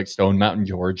villages or like Stone Mountain,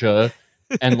 Georgia.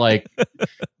 And like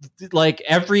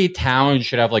every town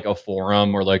should have like a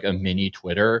forum or like a mini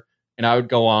Twitter. And I would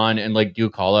go on and like do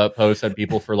call out posts on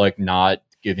people for like not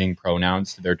giving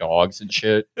pronouns to their dogs and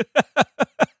shit.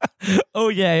 Oh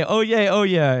yay! Oh yay! Oh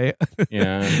yay!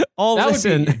 Yeah, all that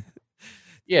listen.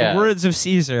 The words of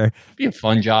Caesar. It'd be a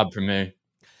fun job for me.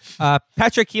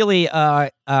 Patrick Healy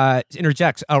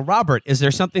interjects. Robert, is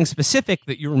there something specific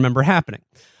that you remember happening?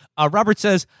 Robert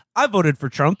says, I voted for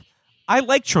Trump. I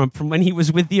like Trump from when he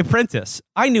was with The Apprentice.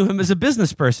 I knew him as a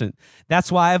business person.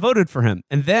 That's why I voted for him.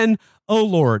 And then, oh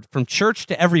Lord, from church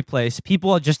to every place,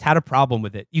 people just had a problem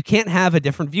with it. You can't have a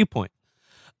different viewpoint.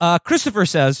 Christopher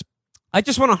says, I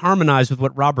just want to harmonize with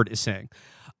what Robert is saying.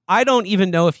 I don't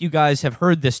even know if you guys have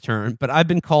heard this term, but I've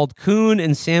been called coon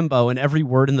and Sambo in every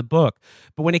word in the book.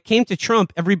 But when it came to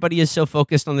Trump, everybody is so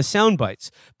focused on the sound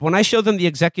bites. But when I show them the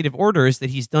executive orders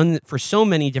that he's done for so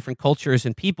many different cultures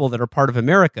and people that are part of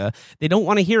America, they don't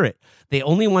want to hear it. They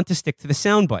only want to stick to the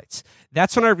sound bites.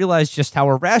 That's when I realized just how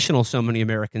irrational so many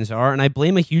Americans are, and I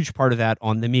blame a huge part of that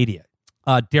on the media.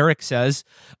 Derek says,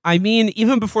 I mean,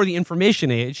 even before the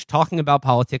information age, talking about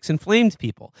politics inflamed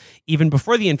people. Even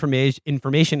before the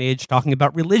information age, talking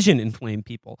about religion inflamed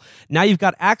people. Now you've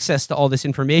got access to all this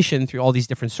information through all these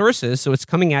different sources, so it's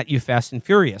coming at you fast and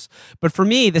furious. But for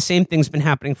me, the same thing's been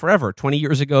happening forever. 20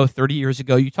 years ago, 30 years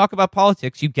ago, you talk about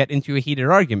politics, you get into a heated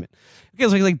argument.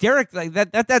 Because like Derek, like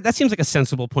that seems like a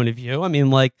sensible point of view. I mean,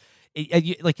 like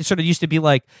it sort of used to be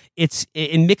like it's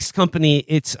in mixed company.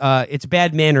 It's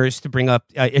bad manners to bring up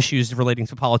issues relating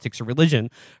to politics or religion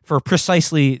for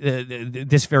precisely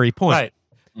this very point. Right.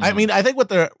 Mm-hmm. I mean, I think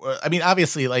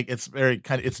obviously, like it's very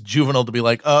it's juvenile to be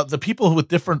like the people with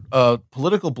different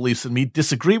political beliefs than me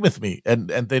disagree with me, and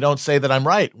they don't say that I'm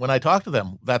right when I talk to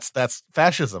them. That's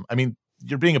fascism. I mean,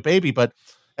 you're being a baby, but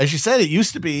as you said, it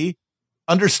used to be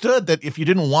understood that if you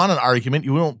didn't want an argument,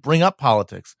 you won't bring up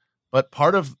politics. But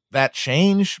part of that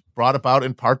change, brought about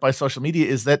in part by social media,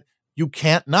 is that you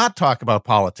can't not talk about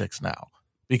politics now,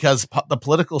 because the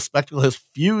political spectacle has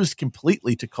fused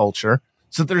completely to culture.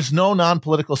 So there's no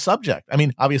non-political subject. I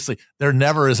mean, obviously, there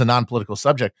never is a non-political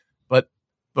subject, but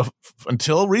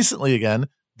until recently, again,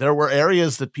 there were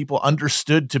areas that people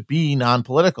understood to be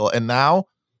non-political. And now,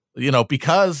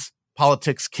 because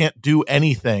politics can't do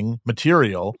anything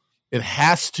material, it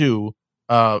has to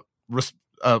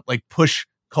push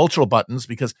cultural buttons,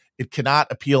 because it cannot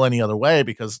appeal any other way,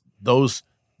 because those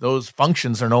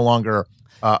functions are no longer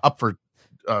up for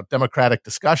democratic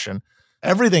discussion.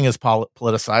 Everything is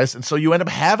politicized, and so you end up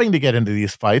having to get into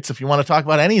these fights if you want to talk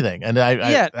about anything. And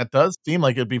that does seem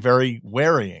like it'd be very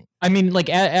wearying. I mean, like,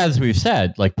 as we've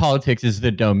said, like, politics is the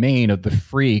domain of the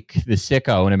freak, the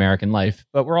sicko in American life,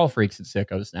 but we're all freaks and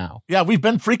sickos now. Yeah, we've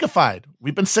been freakified.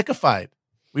 We've been sickified.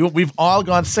 We've all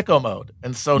gone sicko mode.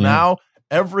 And so now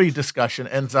every discussion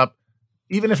ends up,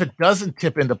 even if it doesn't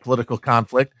tip into political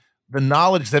conflict, the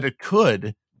knowledge that it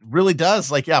could really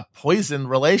does, poison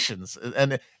relations.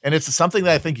 And it's something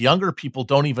that I think younger people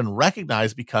don't even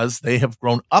recognize because they have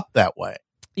grown up that way.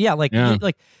 Yeah,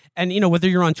 and whether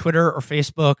you're on Twitter or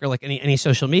Facebook or like any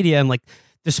social media, and like,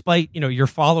 despite your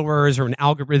followers or an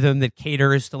algorithm that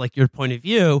caters to like your point of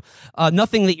view,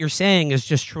 nothing that you're saying is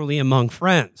just truly among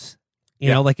friends.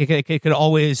 It could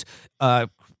always sort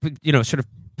of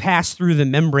pass through the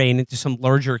membrane into some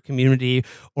larger community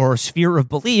or sphere of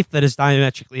belief that is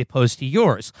diametrically opposed to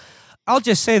yours. I'll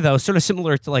just say, though, sort of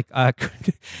similar to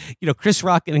Chris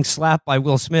Rock getting slapped by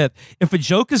Will Smith. If a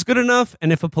joke is good enough,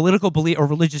 and if a political belief or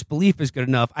religious belief is good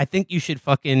enough, I think you should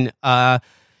fucking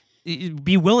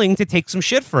be willing to take some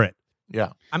shit for it. Yeah.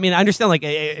 I mean, I understand,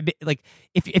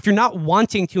 if you're not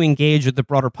wanting to engage with the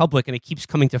broader public and it keeps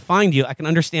coming to find you, I can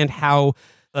understand how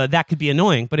that could be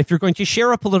annoying. But if you're going to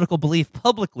share a political belief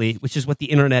publicly, which is what the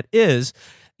internet is,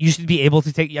 you should be able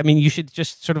to you should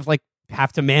just sort of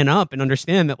have to man up and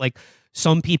understand that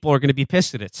some people are going to be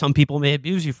pissed at it. Some people may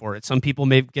abuse you for it. Some people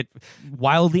may get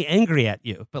wildly angry at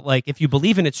you. But if you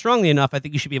believe in it strongly enough, I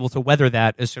think you should be able to weather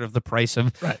that as sort of the price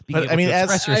of being able to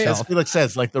express yourself. As Felix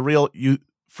says,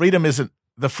 freedom isn't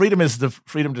the freedom is the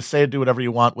freedom to say and do whatever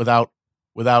you want without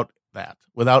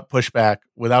pushback,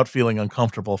 without feeling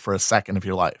uncomfortable for a second of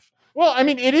your life. Well, I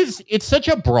mean, it's such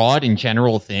a broad and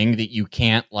general thing that you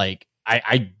can't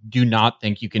I do not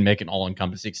think you can make an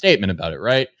all-encompassing statement about it,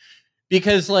 right?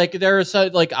 Because there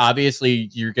are obviously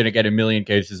you're going to get a million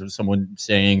cases of someone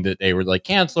saying that they were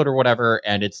canceled or whatever,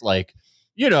 and it's they're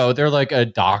a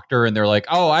doctor and they're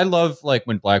oh, I love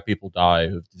when black people die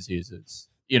of diseases,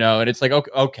 and it's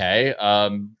okay,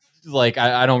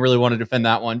 I don't really want to defend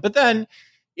that one, but then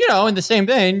in the same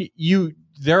vein,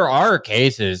 there are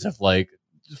cases of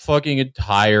fucking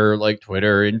entire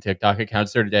Twitter and TikTok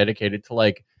accounts that are dedicated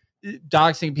to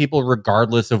doxing people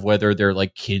regardless of whether they're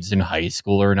kids in high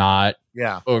school or not.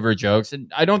 Yeah. Over jokes.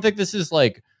 And I don't think this is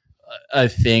a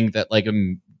thing that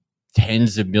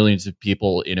tens of millions of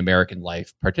people in American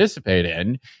life participate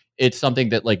in. It's something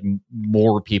that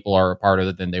more people are a part of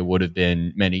it than they would have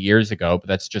been many years ago, but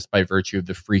that's just by virtue of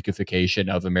the freakification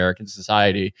of American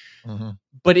society. Mm-hmm.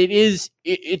 But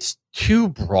it's too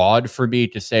broad for me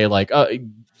to say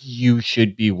you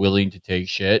should be willing to take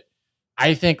shit.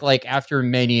 I think after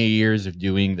many years of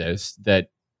doing this, that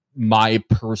my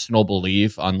personal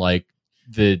belief on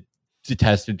the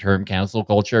detested term cancel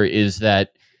culture is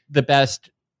that the best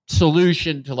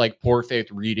solution to poor faith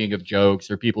reading of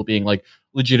jokes or people being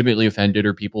legitimately offended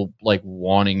or people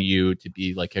wanting you to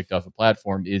be kicked off a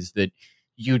platform is that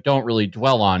you don't really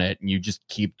dwell on it and you just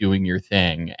keep doing your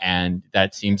thing, and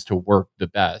that seems to work the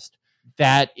best.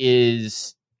 That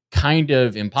is kind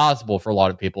of impossible for a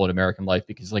lot of people in American life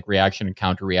because reaction and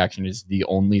counter reaction is the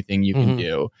only thing you can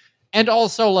do, and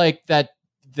also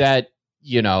that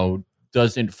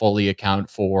doesn't fully account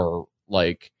for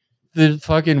the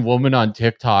fucking woman on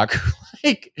TikTok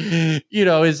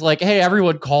is hey,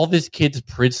 everyone call this kid's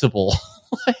principal.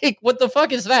 What the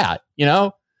fuck is that?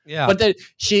 Yeah. But that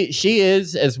she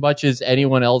is, as much as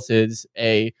anyone else is,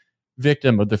 a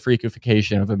victim of the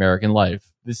freakification of American life.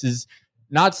 This is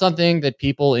not something that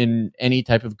people in any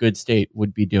type of good state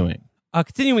would be doing.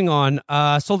 Continuing on,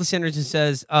 Solda Sanderson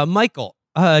says, Michael,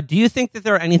 do you think that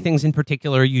there are any things in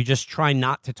particular you just try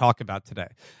not to talk about today?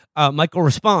 Michael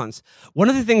responds, one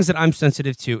of the things that I'm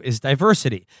sensitive to is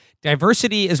diversity.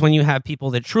 Diversity is when you have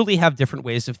people that truly have different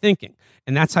ways of thinking,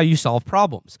 and that's how you solve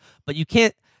problems. But you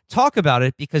can't talk about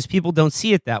it because people don't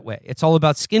see it that way. It's all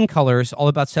about skin colors, all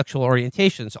about sexual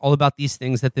orientations, all about these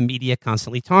things that the media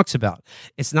constantly talks about.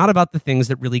 It's not about the things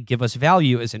that really give us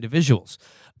value as individuals.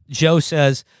 Joe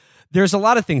says, There's a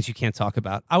lot of things you can't talk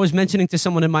about. I was mentioning to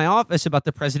someone in my office about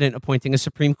the president appointing a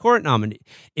Supreme Court nominee.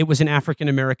 It was an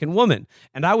African-American woman.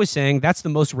 And I was saying that's the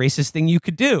most racist thing you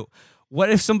could do. What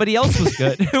if somebody else was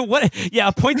good?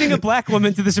 Appointing a black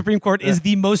woman to the Supreme Court is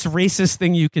the most racist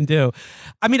thing you can do.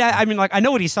 I mean, I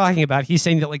know what he's talking about. He's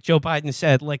saying that, like Joe Biden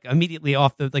said, like immediately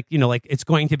off the, like, it's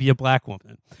going to be a black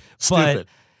woman. Stupid.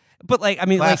 But like, I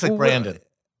mean, classic like, Brandon.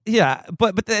 Yeah,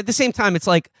 but at the same time, it's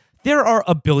like there are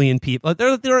a billion people. There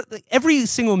are, like, every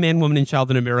single man, woman, and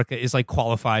child in America is like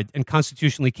qualified and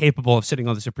constitutionally capable of sitting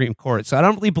on the Supreme Court. So I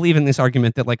don't really believe in this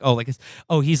argument that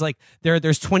he's like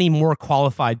there's 20 more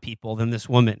qualified people than this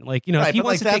woman. Like, if he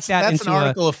wants to take that into an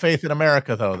article of faith in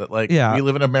America, though, that we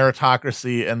live in a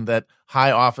meritocracy and that high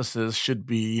offices should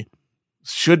be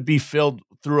filled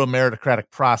through a meritocratic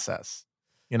process.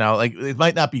 It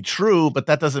might not be true, but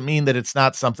that doesn't mean that it's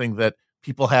not something that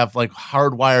people have like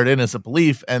hardwired in as a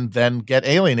belief and then get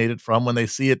alienated from when they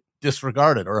see it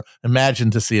disregarded or imagine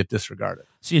to see it disregarded.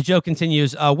 So your joke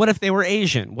continues, what if they were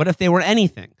Asian? What if they were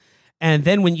anything? And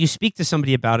then when you speak to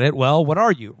somebody about it, well, what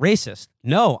are you? Racist?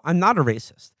 No, I'm not a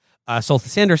racist.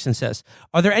 Soltis Anderson says,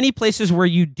 are there any places where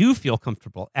you do feel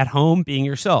comfortable at home being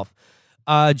yourself?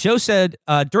 Joe said,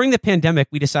 during the pandemic,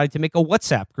 we decided to make a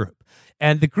WhatsApp group.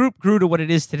 And the group grew to what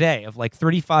it is today of like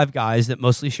 35 guys that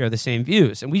mostly share the same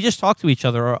views. And we just talk to each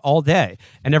other all day.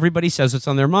 And everybody says what's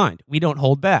on their mind. We don't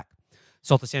hold back.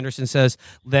 Soltis Anderson says,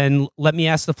 then let me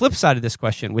ask the flip side of this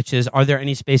question, which is, are there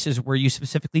any spaces where you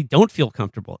specifically don't feel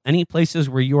comfortable? Any places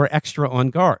where you are extra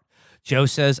on guard? Joe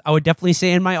says, I would definitely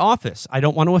say in my office. I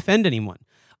don't want to offend anyone.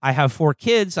 I have 4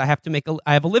 kids. I have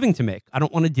a living to make. I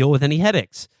don't want to deal with any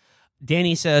headaches.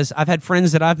 Danny says, I've had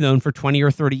friends that I've known for 20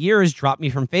 or 30 years drop me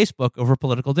from Facebook over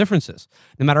political differences.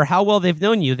 No matter how well they've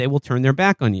known you, they will turn their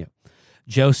back on you.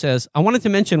 Joe says, I wanted to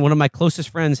mention one of my closest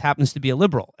friends happens to be a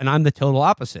liberal, and I'm the total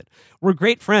opposite. We're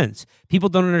great friends. People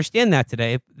don't understand that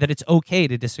today, that it's okay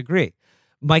to disagree.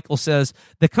 Michael says,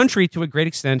 the country, to a great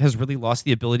extent, has really lost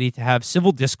the ability to have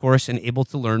civil discourse and able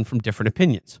to learn from different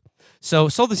opinions. So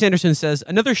Soltis Anderson says,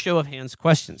 another show of hands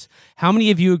questions. How many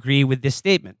of you agree with this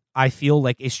statement? I feel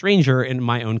like a stranger in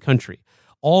my own country.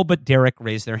 All but Derek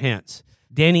raise their hands.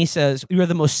 Danny says, we are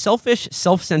the most selfish,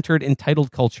 self-centered,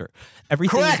 entitled culture.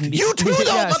 Everything correct. You too,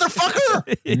 though,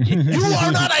 motherfucker. You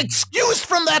are not excused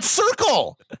from that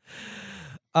circle.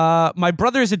 My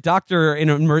brother's a doctor in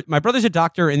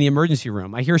the emergency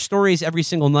room. I hear stories every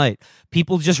single night.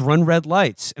 People just run red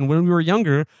lights. And when we were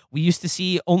younger, we used to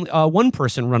see only one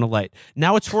person run a light.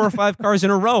 Now it's 4 or 5 cars in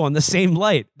a row on the same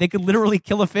light. They could literally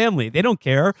kill a family. They don't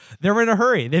care. They're in a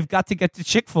hurry. They've got to get to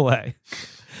Chick-fil-A.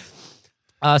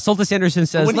 Soltis Anderson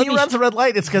says, when he runs a red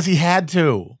light, it's because he had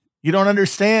to. You don't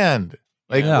understand.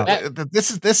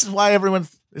 This is why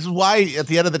This is why, at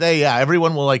the end of the day,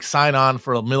 everyone will like sign on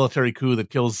for a military coup that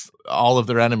kills all of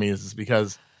their enemies, is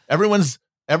because everyone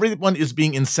is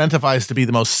being incentivized to be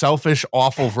the most selfish,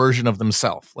 awful version of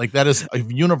themselves. Like, that is a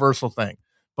universal thing.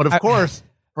 But of course,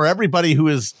 for every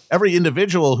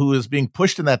individual who is being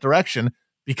pushed in that direction,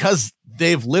 because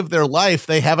they've lived their life,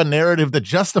 they have a narrative that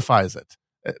justifies it.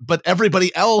 But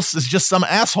everybody else is just some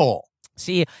asshole.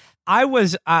 See, I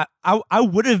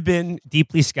would have been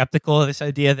deeply skeptical of this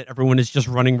idea that everyone is just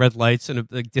running red lights and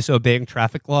like disobeying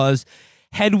traffic laws,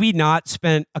 had we not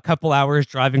spent a couple hours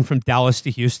driving from Dallas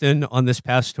to Houston on this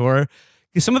past tour.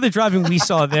 Because some of the driving we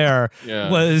saw there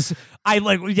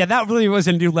that really was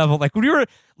a new level. Like, when we were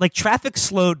like, traffic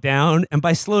slowed down, and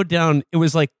by slowed down, it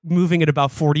was like moving at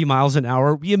about 40 miles an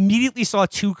hour. We immediately saw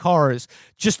 2 cars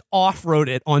just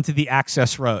off-roaded onto the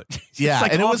access road.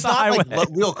 And it was not like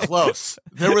real close.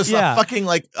 There was a fucking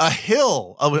like a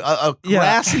hill, a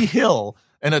grassy hill,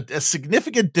 and a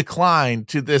significant decline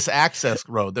to this access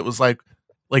road that was like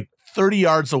 30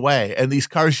 yards away, and these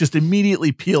cars just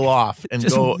immediately peel off and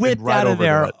just go whipped right out of over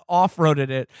there, it. off-roaded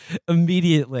it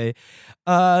immediately.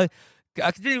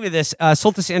 Continuing with this,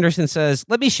 Soltis Anderson says,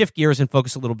 let me shift gears and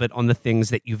focus a little bit on the things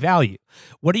that you value.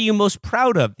 What are you most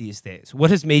proud of these days? What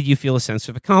has made you feel a sense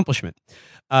of accomplishment?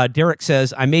 Derek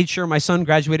says, I made sure my son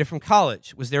graduated from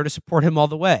college, was there to support him all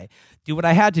the way, do what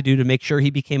I had to do to make sure he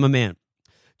became a man.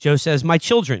 Joe says, my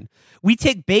children, we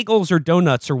take bagels or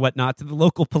donuts or whatnot to the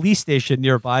local police station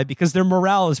nearby because their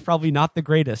morale is probably not the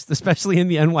greatest, especially in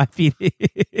the NYPD.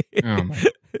 Oh my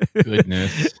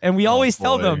goodness. And we always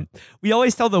tell them,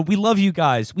 we love you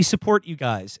guys. We support you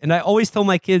guys. And I always tell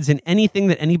my kids, in anything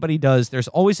that anybody does, there's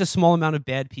always a small amount of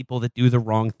bad people that do the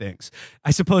wrong things.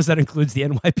 I suppose that includes the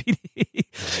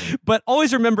NYPD. But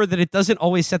always remember that it doesn't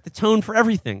always set the tone for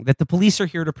everything, that the police are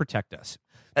here to protect us.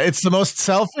 It's the most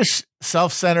selfish,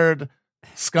 self-centered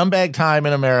scumbag time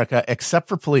in America, except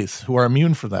for police, who are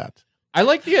immune for that. I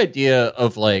like the idea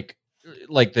of like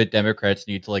like the Democrats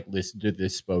need to like listen to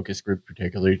this focus group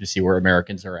particularly to see where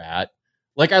Americans are at.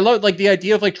 Like I love like the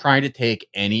idea of like trying to take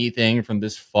anything from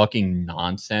this fucking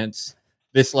nonsense,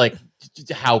 this like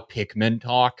how Pikmin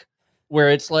talk, where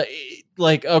it's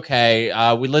like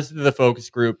okay, we listen to the focus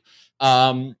group.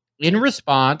 In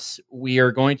response, we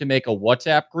are going to make a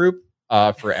WhatsApp group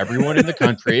for everyone in the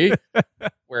country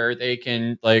where they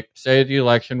can like say the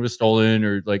election was stolen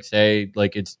or like say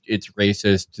like it's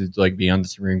racist to like be on the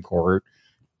Supreme Court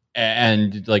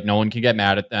and like no one can get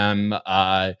mad at them.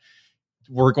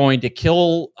 We're going to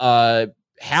kill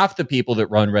half the people that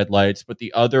run red lights, but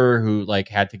the other who like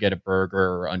had to get a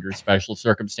burger under special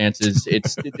circumstances,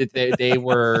 they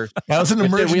were that was an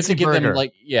emergency we have to give burger. them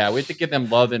we have to give them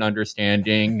love and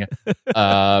understanding.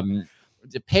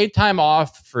 Paid time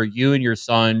off for you and your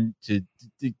son to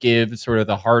give sort of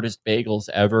the hardest bagels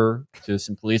ever to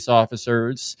some police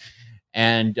officers,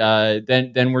 and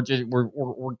then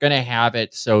we're gonna have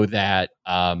it so that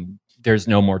there's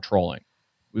no more trolling.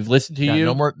 We've listened to you.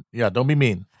 No more. Yeah, don't be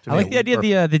mean. I like the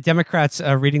idea of the Democrats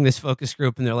reading this focus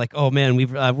group, and they're like, "Oh man,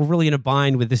 we're really in a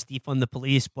bind with this defund the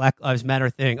police, Black Lives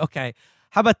Matter thing." Okay,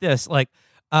 how about this? Like,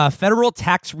 federal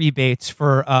tax rebates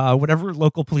for whatever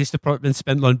local police departments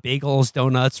spend on bagels,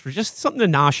 donuts, for just something to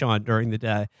nosh on during the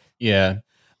day. Yeah.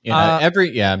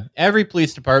 Every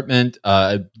police department,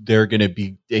 they're going to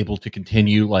be able to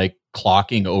continue like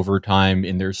clocking overtime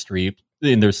in their sleep,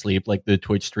 like the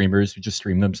Twitch streamers who just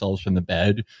stream themselves from the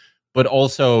bed. But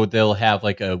also they'll have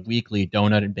like a weekly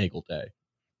donut and bagel day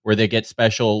where they get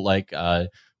special like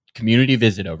community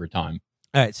visit overtime.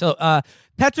 All right, so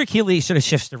Patrick Healy sort of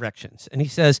shifts directions, and he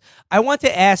says, I want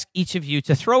to ask each of you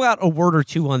to throw out a word or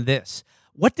two on this.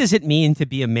 What does it mean to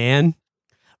be a man?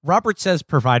 Robert says,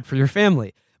 provide for your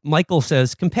family. Michael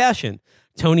says, compassion.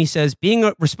 Tony says, being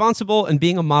responsible and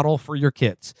being a model for your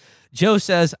kids. Joe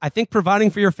says, I think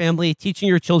providing for your family, teaching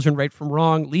your children right from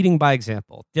wrong, leading by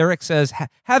example. Derek says,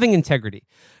 having integrity.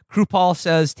 Krupal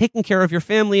says, taking care of your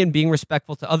family and being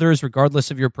respectful to others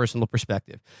regardless of your personal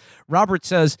perspective. Robert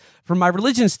says, from my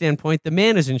religion standpoint, the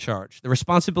man is in charge. The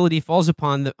responsibility falls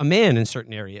upon a man in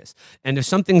certain areas. And if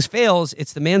something fails,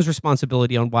 it's the man's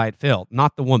responsibility on why it failed,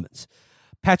 not the woman's.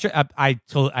 Patrick, I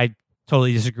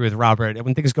totally disagree with Robert.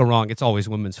 When things go wrong, it's always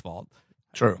women's fault.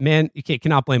 True. Man, you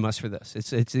cannot blame us for this.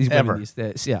 It's these women these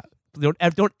days. Yeah.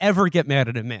 Don't ever get mad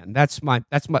at a man. That's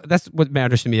what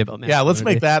matters to me about men. Yeah, let's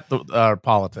make that our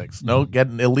politics. No,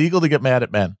 getting illegal to get mad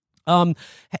at men.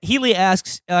 Healy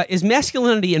asks, is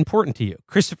masculinity important to you?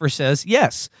 Christopher says,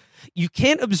 yes. You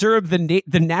can't observe the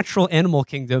natural animal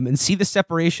kingdom and see the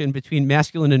separation between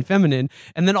masculine and feminine,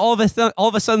 and then all of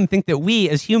a sudden think that we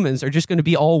as humans are just going to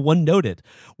be all one-noted.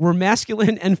 We're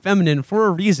masculine and feminine for a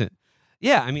reason.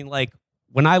 Yeah, I mean, like,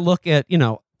 when I look at,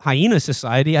 hyena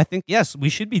society, I think, yes, we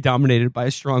should be dominated by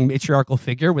a strong matriarchal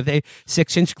figure with a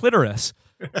 6-inch clitoris.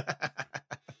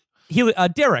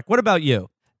 Derek, what about you?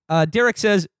 Derek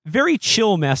says, very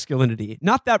chill masculinity,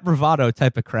 not that bravado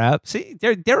type of crap. See,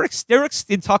 Derek's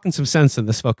talking some sense in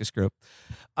this focus group.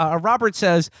 Robert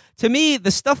says, to me, the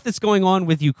stuff that's going on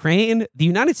with Ukraine, the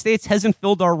United States hasn't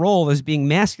filled our role as being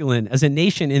masculine as a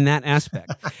nation in that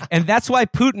aspect. And that's why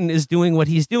Putin is doing what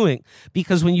he's doing.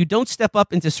 Because when you don't step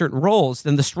up into certain roles,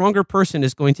 then the stronger person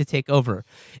is going to take over.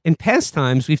 In past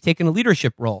times, we've taken a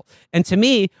leadership role. And to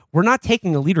me, we're not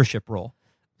taking a leadership role.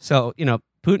 So,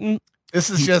 Putin... This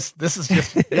is just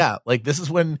yeah, like this is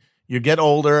when you get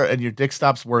older and your dick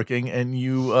stops working and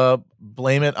you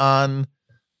blame it on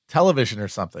television or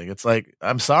something. It's like,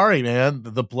 I'm sorry, man,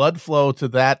 the blood flow to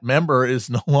that member is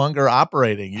no longer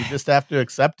operating. You just have to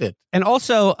accept it. And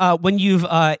also, when you've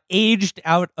aged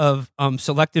out of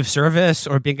selective service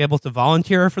or being able to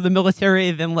volunteer for the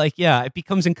military, then it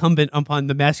becomes incumbent upon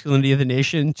the masculinity of the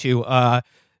nation to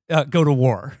go to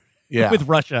war. Yeah. With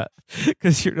Russia,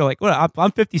 because you're like, well,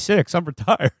 I'm 56. I'm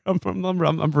retired. I'm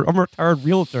a retired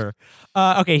realtor.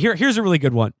 Okay, here's a really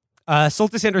good one.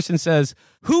 Soltis Anderson says,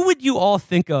 who would you all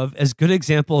think of as good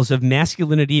examples of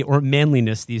masculinity or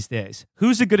manliness these days?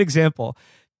 Who's a good example?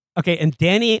 Okay, and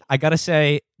Danny, I gotta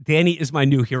say, Danny is my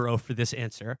new hero for this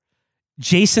answer.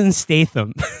 Jason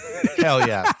Statham. Hell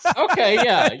yeah. Okay,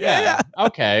 yeah.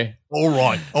 Okay. All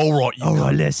right.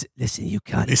 Listen, you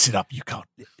can't. Listen up, you can't.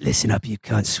 Listen up, you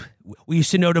cunts. We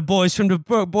used to know the boys from the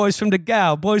boys from the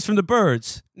gal, boys from the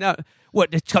birds. Now, what?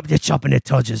 They're chopping their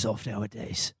todgers off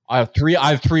nowadays. I have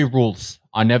three rules.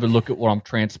 I never look at what I'm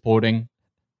transporting.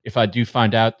 If I do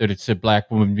find out that it's a black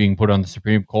woman being put on the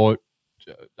Supreme Court,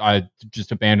 I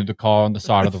just abandon the car on the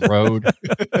side of the road.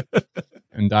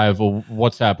 And I have a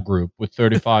WhatsApp group with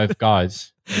 35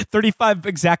 guys. 35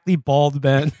 exactly bald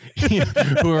men.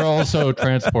 Who are also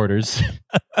transporters.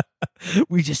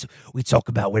 We talk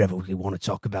about whatever we want to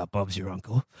talk about. Bub's your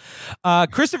uncle.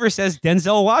 Christopher says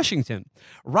Denzel Washington.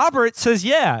 Robert says,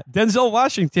 yeah, Denzel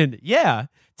Washington. Yeah.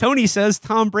 Tony says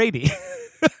Tom Brady.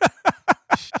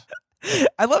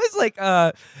 I love it's like,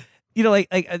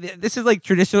 this is like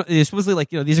traditional. It's supposedly like,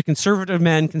 these are conservative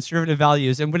men, conservative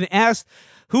values. And when asked,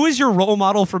 who is your role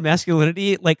model for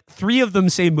masculinity? Like 3 of them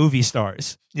say movie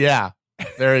stars. Yeah.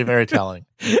 Very, very telling.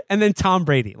 And then Tom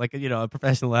Brady, like, a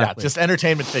professional athlete. Yeah, just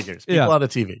entertainment figures. People on the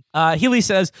TV. Healy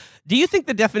says, do you think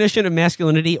the definition of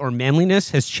masculinity or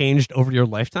manliness has changed over your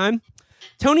lifetime?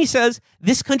 Tony says,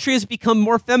 this country has become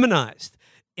more feminized.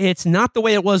 It's not the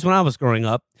way it was when I was growing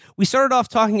up. We started off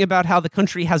talking about how the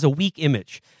country has a weak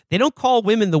image. They don't call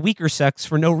women the weaker sex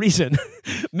for no reason.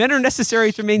 Men are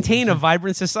necessary to maintain a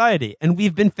vibrant society, and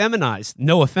we've been feminized.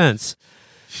 No offense.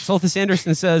 Soltis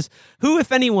Anderson says, who,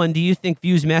 if anyone, do you think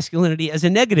views masculinity as a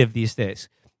negative these days?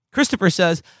 Christopher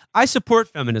says, I support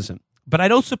feminism, but I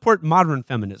don't support modern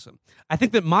feminism. I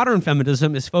think that modern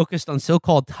feminism is focused on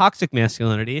so-called toxic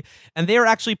masculinity, and they are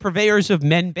actually purveyors of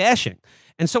men bashing.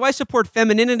 And so I support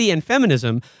femininity and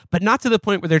feminism, but not to the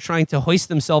point where they're trying to hoist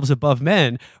themselves above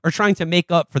men or trying to make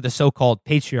up for the so-called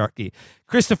patriarchy.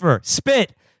 Christopher,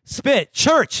 spit,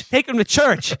 church, take them to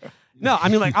church. No, I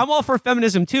mean, like, I'm all for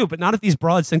feminism too, but not if these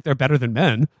broads think they're better than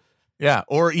men. Yeah,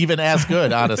 or even as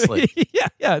good, honestly.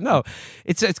 No.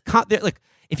 It's like,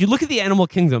 if you look at the animal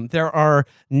kingdom, there are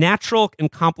natural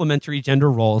and complementary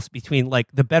gender roles between like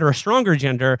the better, stronger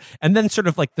gender and then sort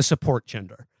of like the support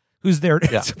gender, who's there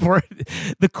to support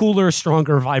the cooler,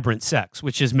 stronger, vibrant sex,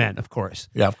 which is men, of course.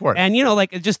 Yeah, of course. And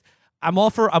I'm all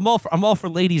for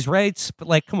ladies' rights, but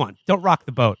like, come on, don't rock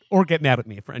the boat or get mad at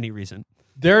me for any reason.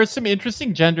 There are some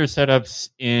interesting gender setups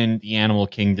in the animal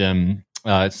kingdom.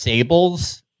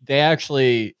 Sables, they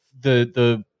actually,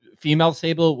 the female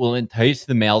sable will entice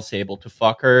the male sable to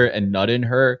fuck her and nut in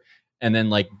her and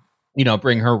then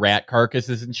bring her rat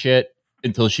carcasses and shit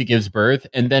until she gives birth.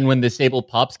 And then when the sable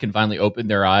pups can finally open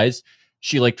their eyes,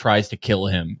 she tries to kill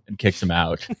him and kicks him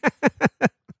out.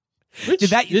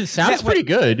 It sounds pretty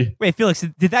good. Wait, Felix,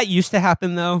 did that used to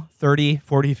happen though? 30,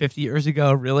 40, 50 years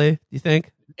ago? Really? Do you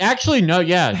think? Actually, no.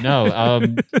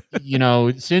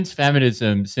 Since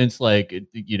feminism, since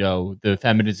the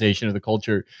feminization of the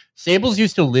culture, sables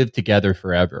used to live together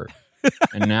forever,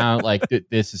 and now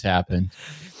this has happened.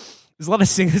 There's a lot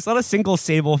of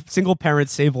single parent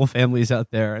sable families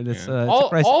out there, and it's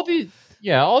all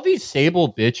these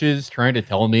sable bitches trying to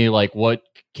tell me what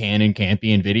can and can't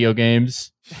be in video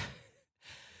games.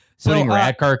 Putting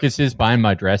rat carcasses behind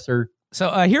my dresser. So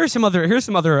here are some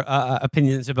other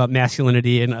opinions about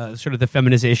masculinity and sort of the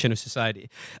feminization of society.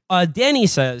 Danny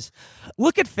says,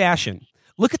 look at fashion.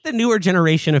 Look at the newer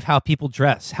generation of how people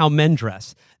dress, how men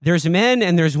dress. There's men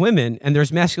and there's women, and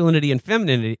there's masculinity and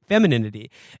femininity,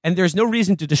 and there's no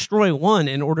reason to destroy one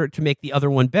in order to make the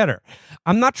other one better.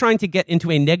 I'm not trying to get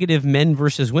into a negative men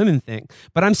versus women thing,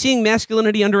 but I'm seeing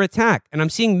masculinity under attack, and I'm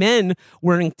seeing men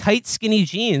wearing tight, skinny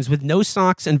jeans with no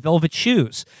socks and velvet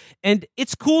shoes. And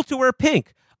it's cool to wear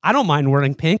pink. I don't mind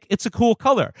wearing pink. It's a cool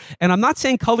color. And I'm not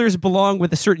saying colors belong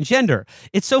with a certain gender.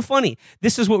 It's so funny.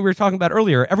 This is what we were talking about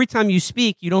earlier. Every time you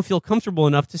speak, you don't feel comfortable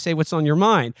enough to say what's on your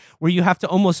mind, where you have to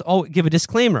almost give a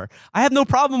disclaimer. I have no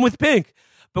problem with pink.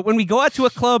 But when we go out to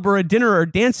a club or a dinner or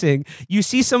dancing, you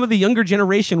see some of the younger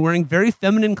generation wearing very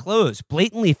feminine clothes,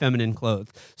 blatantly feminine clothes.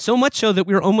 So much so that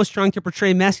we were almost trying to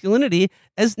portray masculinity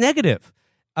as negative.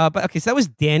 But okay, so that was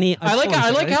Danny. I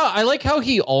like how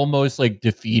he almost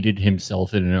defeated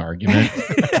himself in an argument.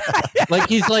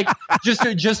 He's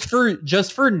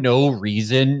just for no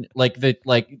reason.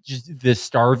 Just the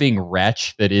starving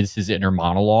wretch that is his inner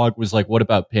monologue was what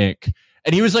about pink?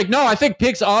 And he was like, no, I think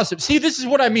pink's awesome. See, this is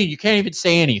what I mean. You can't even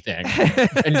say anything.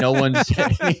 And no one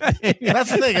said anything. That's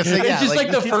the thing. It's just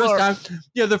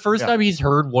the first time he's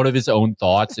heard one of his own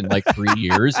thoughts in 3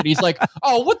 years. And he's like,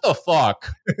 oh, what the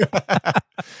fuck?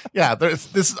 Yeah,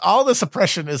 all this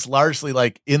oppression is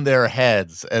largely in their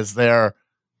heads as they're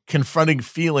confronting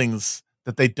feelings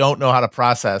that they don't know how to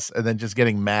process and then just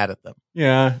getting mad at them.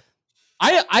 Yeah.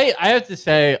 I have to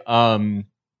say,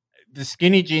 the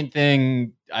skinny jean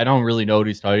thing, I don't really know what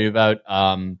he's talking about.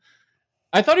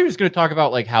 I thought he was going to talk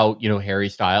about how Harry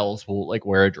Styles will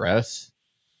wear a dress,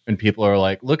 and people are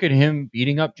like, look at him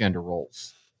beating up gender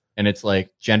roles, and it's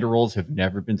gender roles have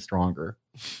never been stronger.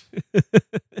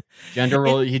 Gender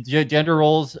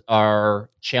roles are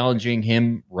challenging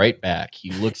him right back.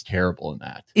 He looks terrible in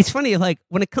that. It's funny,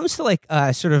 when it comes to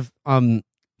sort of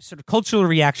cultural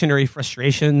reactionary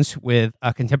frustrations with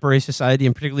contemporary society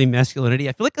and particularly masculinity,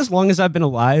 I feel like as long as I've been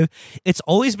alive, it's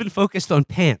always been focused on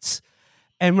pants.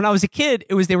 And when I was a kid,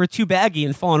 it was they were too baggy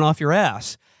and falling off your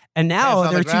ass. and now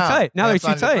they're too tight. Now they're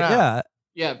too tight. Yeah.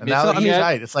 Yeah, and now they're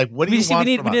tight. It's like, what do you want from us?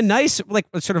 We need a nice, like,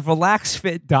 sort of relaxed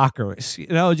fit Dockers.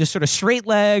 Just sort of straight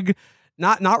leg,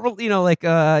 not no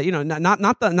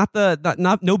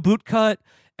boot cut,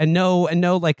 and no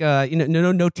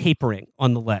no tapering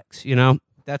on the legs.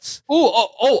 That's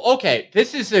okay.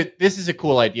 This is a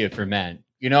cool idea for men.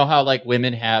 You know how like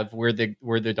women have we're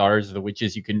the daughters of the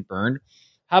witches you couldn't burn.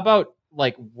 How about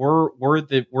like we're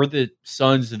the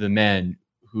sons of the men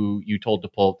who you told to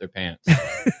pull up their pants.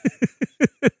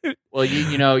 Well,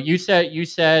 you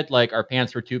said like our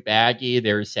pants were too baggy,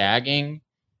 they're sagging,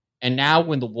 and now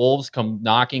when the wolves come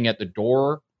knocking at the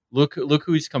door, look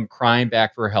who's come crying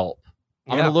back for help.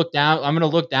 I'm gonna look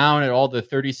down at all the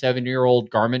 37-year-old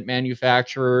garment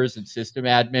manufacturers and system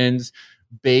admins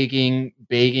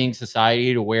begging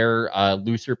society to wear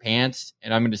looser pants,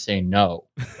 and I'm gonna say no.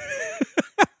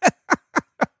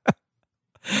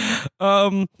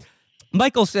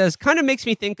 Michael says, kind of makes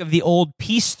me think of the old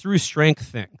peace through strength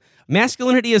thing.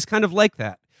 Masculinity is kind of like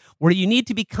that, where you need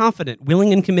to be confident,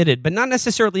 willing, and committed, but not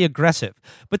necessarily aggressive.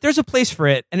 But there's a place for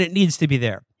it, and it needs to be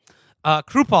there.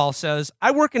 Krupal says,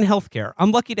 I work in healthcare.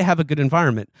 I'm lucky to have a good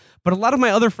environment. But a lot of my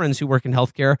other friends who work in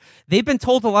healthcare, they've been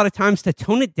told a lot of times to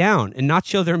tone it down and not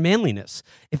show their manliness.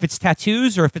 If it's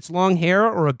tattoos or if it's long hair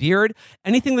or a beard,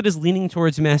 anything that is leaning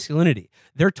towards masculinity,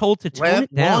 they're told to tone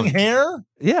it down. Long hair?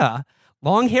 Yeah.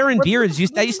 Long hair and beards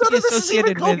used to be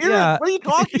associated with. Yeah. What are you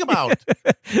talking about?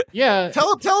 Yeah.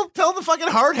 Tell the fucking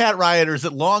hard hat rioters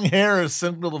that long hair is a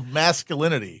symbol of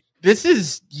masculinity.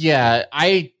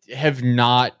 I have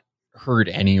not heard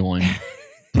anyone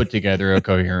put together a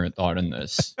coherent thought in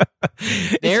this.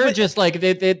 They're just like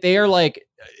they are like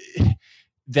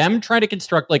them trying to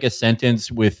construct like a sentence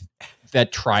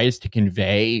that tries to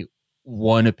convey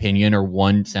one opinion or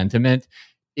one sentiment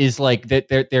is like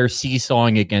that they're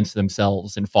seesawing against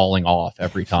themselves and falling off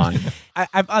every time.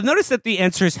 I've noticed that the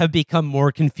answers have become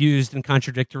more confused and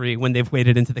contradictory when they've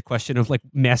waded into the question of like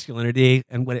masculinity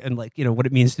and what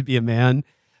it means to be a man.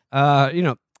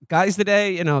 Guys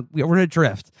today, we're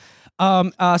adrift.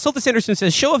 Soltis Anderson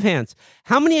says, show of hands,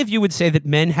 how many of you would say that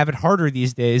men have it harder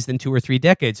these days than 2 or 3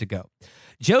 decades ago?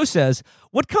 Joe says,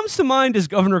 what comes to mind is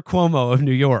Governor Cuomo of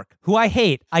New York, who I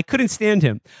hate. I couldn't stand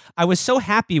him. I was so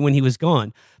happy when he was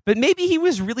gone. But maybe he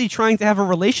was really trying to have a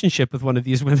relationship with one of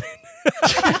these women.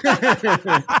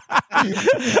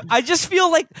 I just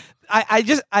feel like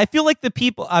I feel like the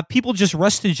people just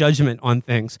rush to judgment on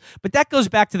things. But that goes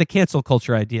back to the cancel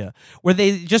culture idea, where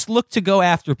they just look to go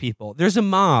after people. There's a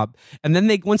mob, and then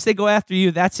once they go after you,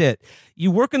 that's it.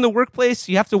 You work in the workplace,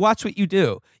 you have to watch what you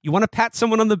do. You want to pat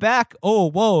someone on the back? Oh,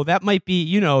 whoa, that might be,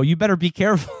 you better be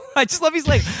careful. I just love he's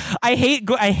like, I hate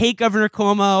Governor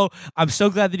Cuomo. I'm so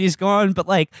glad that he's gone. But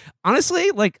like,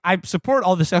 honestly, like I support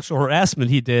all the sexual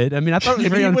harassment he did. I mean, I thought it was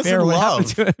very unfair what happened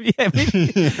to him.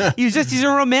 Yeah, he's a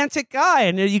romantic guy,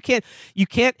 and you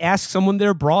can't ask someone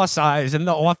their bra size in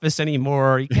the office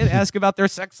anymore. You can't ask about their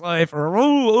sex life,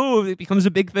 or it becomes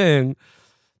a big thing.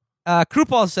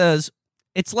 Krupal says,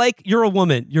 it's like you're a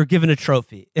woman, you're given a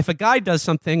trophy. If a guy does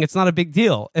something, it's not a big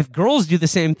deal. If girls do the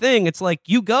same thing, it's like,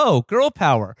 you go, girl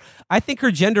power. I think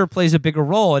her gender plays a bigger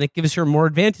role, and it gives her more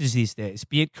advantage these days,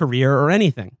 be it career or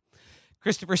anything.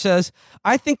 Christopher says,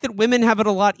 I think that women have it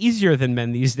a lot easier than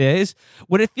men these days.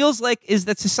 What it feels like is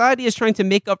that society is trying to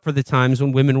make up for the times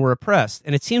when women were oppressed,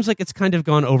 and it seems like it's kind of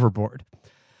gone overboard.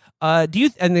 And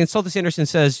then Soltis Anderson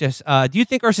says, do you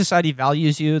think our society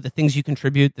values you, the things you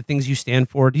contribute, the things you stand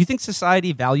for? Do you think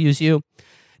society values you?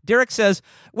 Derek says,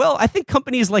 well, I think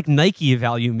companies like Nike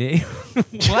value me.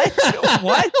 What?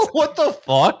 What? What the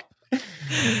fuck?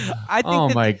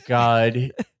 My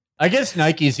God. I guess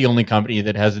Nike's the only company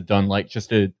that hasn't done like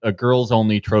just a girls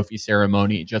only trophy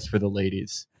ceremony just for the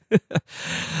ladies.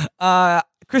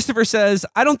 Christopher says,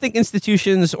 I don't think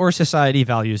institutions or society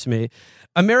values me.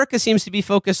 America seems to be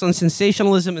focused on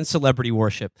sensationalism and celebrity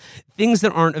worship, things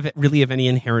that aren't really of any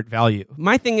inherent value.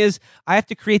 My thing is, I have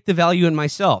to create the value in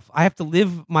myself. I have to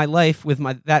live my life with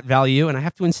that value, and I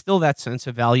have to instill that sense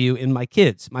of value in my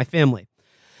kids, my family.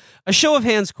 A show of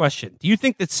hands question. Do you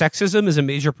think that sexism is a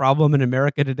major problem in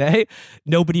America today?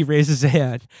 Nobody raises a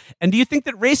hand. And do you think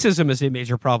that racism is a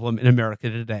major problem in America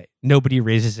today? Nobody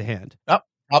raises a hand.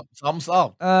 Problem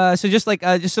solved. So just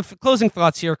some closing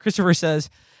thoughts here. Christopher says,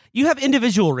 You have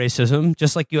individual racism,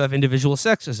 just like you have individual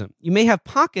sexism. You may have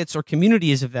pockets or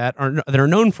communities of that are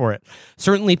known for it.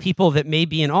 Certainly people that may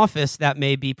be in office that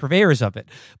may be purveyors of it,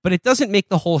 but it doesn't make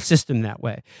the whole system that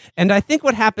way. And I think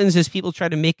what happens is people try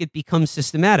to make it become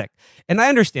systematic. And I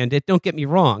understand it, don't get me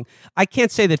wrong. I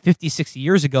can't say that 50, 60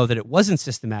 years ago that it wasn't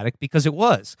systematic, because it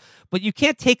was. But you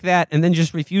can't take that and then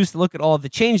just refuse to look at all of the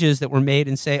changes that were made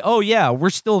and say, oh yeah, we're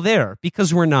still there,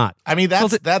 because we're not. I mean,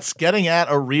 that's getting at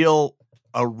a real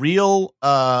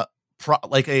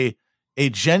like a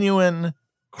genuine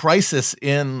crisis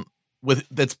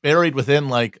that's buried within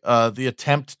like the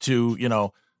attempt to, you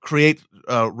know, create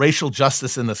racial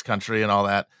justice in this country and all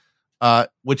that,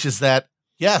 which is that,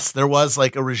 yes, there was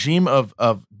like a regime of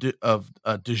de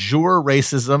jure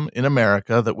racism in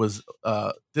America that was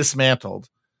dismantled,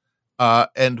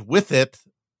 and with it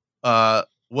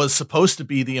was supposed to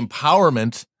be the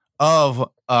empowerment of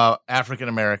African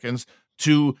Americans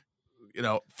to, you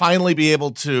know, finally be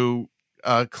able to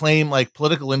claim like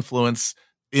political influence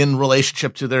in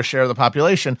relationship to their share of the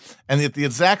population. And at the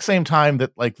exact same time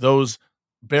that like those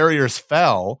barriers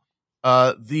fell,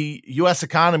 the U.S.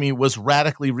 economy was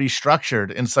radically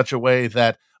restructured in such a way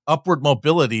that upward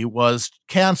mobility was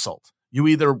canceled. You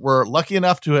either were lucky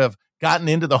enough to have gotten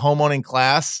into the homeowning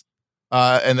class,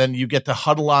 and then you get to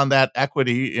huddle on that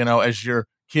equity, you know, as your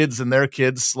kids and their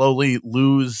kids slowly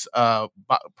lose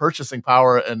purchasing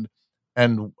power and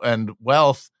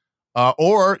wealth,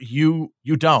 or you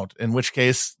don't, in which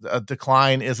case a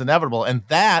decline is inevitable. And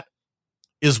that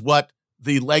is what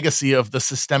the legacy of the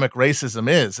systemic racism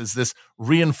is this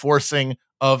reinforcing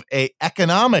of a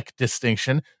economic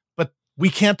distinction. But we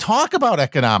can't talk about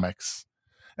economics,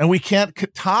 and we can't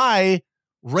tie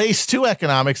race to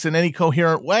economics in any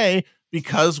coherent way,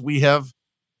 because we have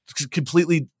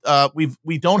completely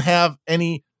we don't have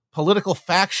any political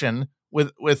faction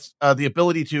with the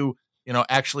ability to, you know,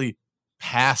 actually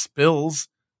pass bills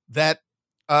that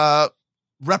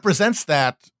represents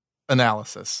that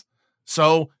analysis.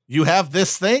 So you have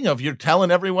this thing of you're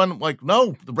telling everyone like,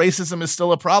 no, the racism is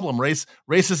still a problem.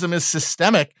 Racism is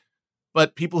systemic,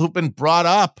 but people who've been brought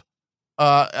up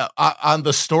on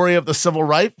the story of the civil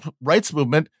rights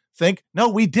movement think, no,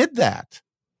 we did that.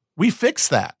 We fixed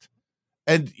that.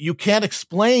 And you can't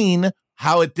explain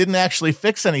how it didn't actually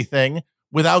fix anything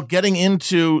without getting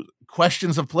into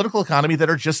questions of political economy that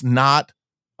are just not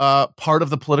part of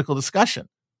the political discussion.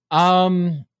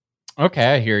 Okay,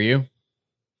 I hear you.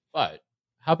 But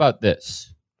how about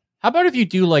this? How about if you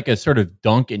do like a sort of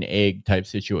dunk and egg type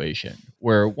situation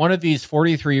where one of these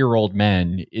 43-year-old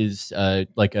men is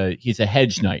he's a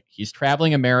hedge knight. He's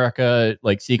traveling America,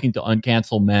 like seeking to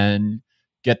uncancel men,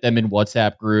 get them in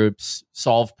WhatsApp groups,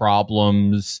 solve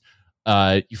problems,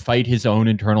 you fight his own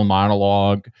internal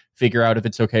monologue, figure out if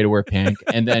it's okay to wear pink,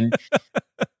 and then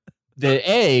the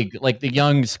egg, like the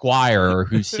young squire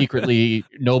who's secretly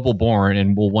noble born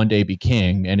and will one day be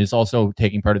king and is also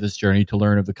taking part of this journey to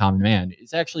learn of the common man,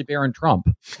 is actually Baron Trump.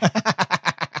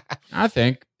 I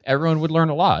think everyone would learn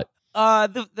a lot.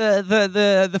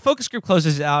 The focus group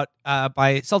closes out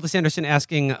by Saltis Anderson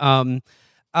asking,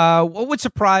 what would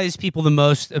surprise people the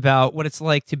most about what it's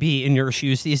like to be in your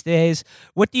shoes these days?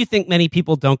 What do you think many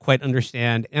people don't quite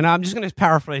understand? And I'm just going to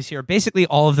paraphrase here. Basically,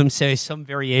 all of them say some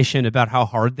variation about how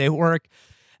hard they work.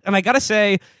 And I got to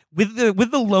say, with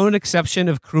the lone exception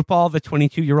of Krupal, the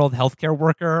 22-year-old healthcare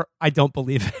worker, I don't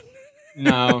believe it.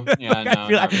 No, yeah, no,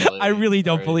 I really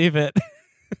don't believe it.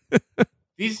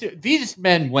 These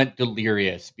men went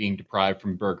delirious being deprived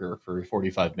from burger for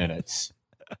 45 minutes.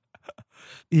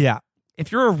 Yeah.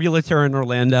 If you're a realtor in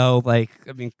Orlando, like,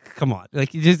 I mean, come on,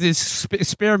 like, you just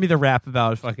spare me the rap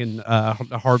about fucking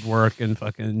hard work and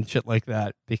fucking shit like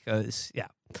that, because yeah,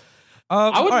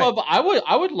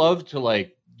 I would love to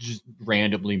like just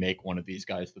randomly make one of these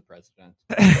guys the president.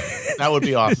 That would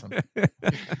be awesome.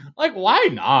 Like, why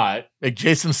not make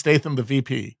Jason Statham the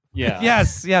VP? Yeah.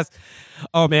 Yes.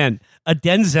 Oh man, a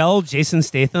Denzel Jason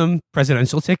Statham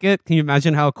presidential ticket. Can you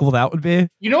imagine how cool that would be?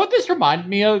 You know what this reminded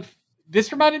me of?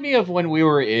 This reminded me of when we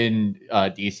were in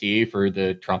D.C. for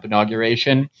the Trump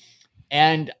inauguration.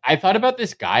 And I thought about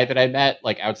this guy that I met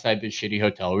like outside the shitty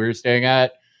hotel we were staying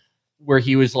at, where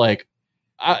he was like,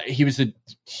 he was a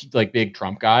like big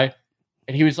Trump guy.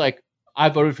 And he was like, I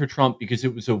voted for Trump because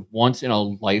it was a once in a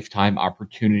lifetime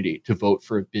opportunity to vote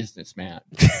for a businessman.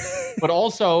 But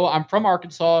also, I'm from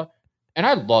Arkansas and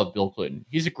I love Bill Clinton.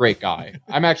 He's a great guy.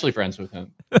 I'm actually friends with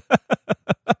him.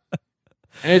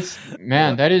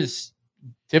 And that is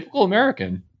typical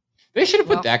American. They should have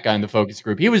put that guy in the focus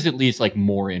group. He was at least like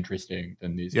more interesting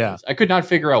than these guys. I could not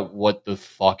figure out what the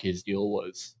fuck his deal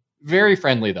was. Very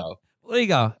friendly though. There you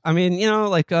go. I mean,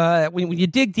 like when you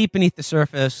dig deep beneath the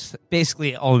surface,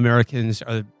 basically all Americans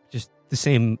are just the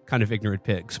same kind of ignorant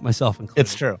pigs, myself included.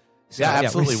 It's true. So, Yeah,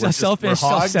 absolutely. We're selfish,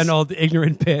 self-centered,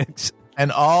 ignorant pigs.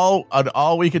 And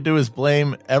all we could do is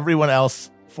blame everyone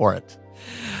else for it.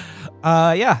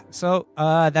 So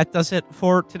that does it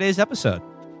for today's episode.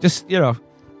 Just,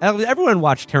 everyone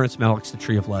watch Terrence Malick's The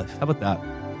Tree of Life. How about that?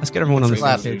 Let's get everyone on the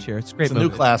same page here. It's a great It's a movie.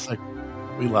 new classic.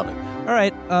 We love it. All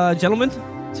right, gentlemen,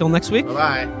 till next week.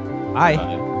 Bye-bye. Bye.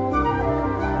 Bye.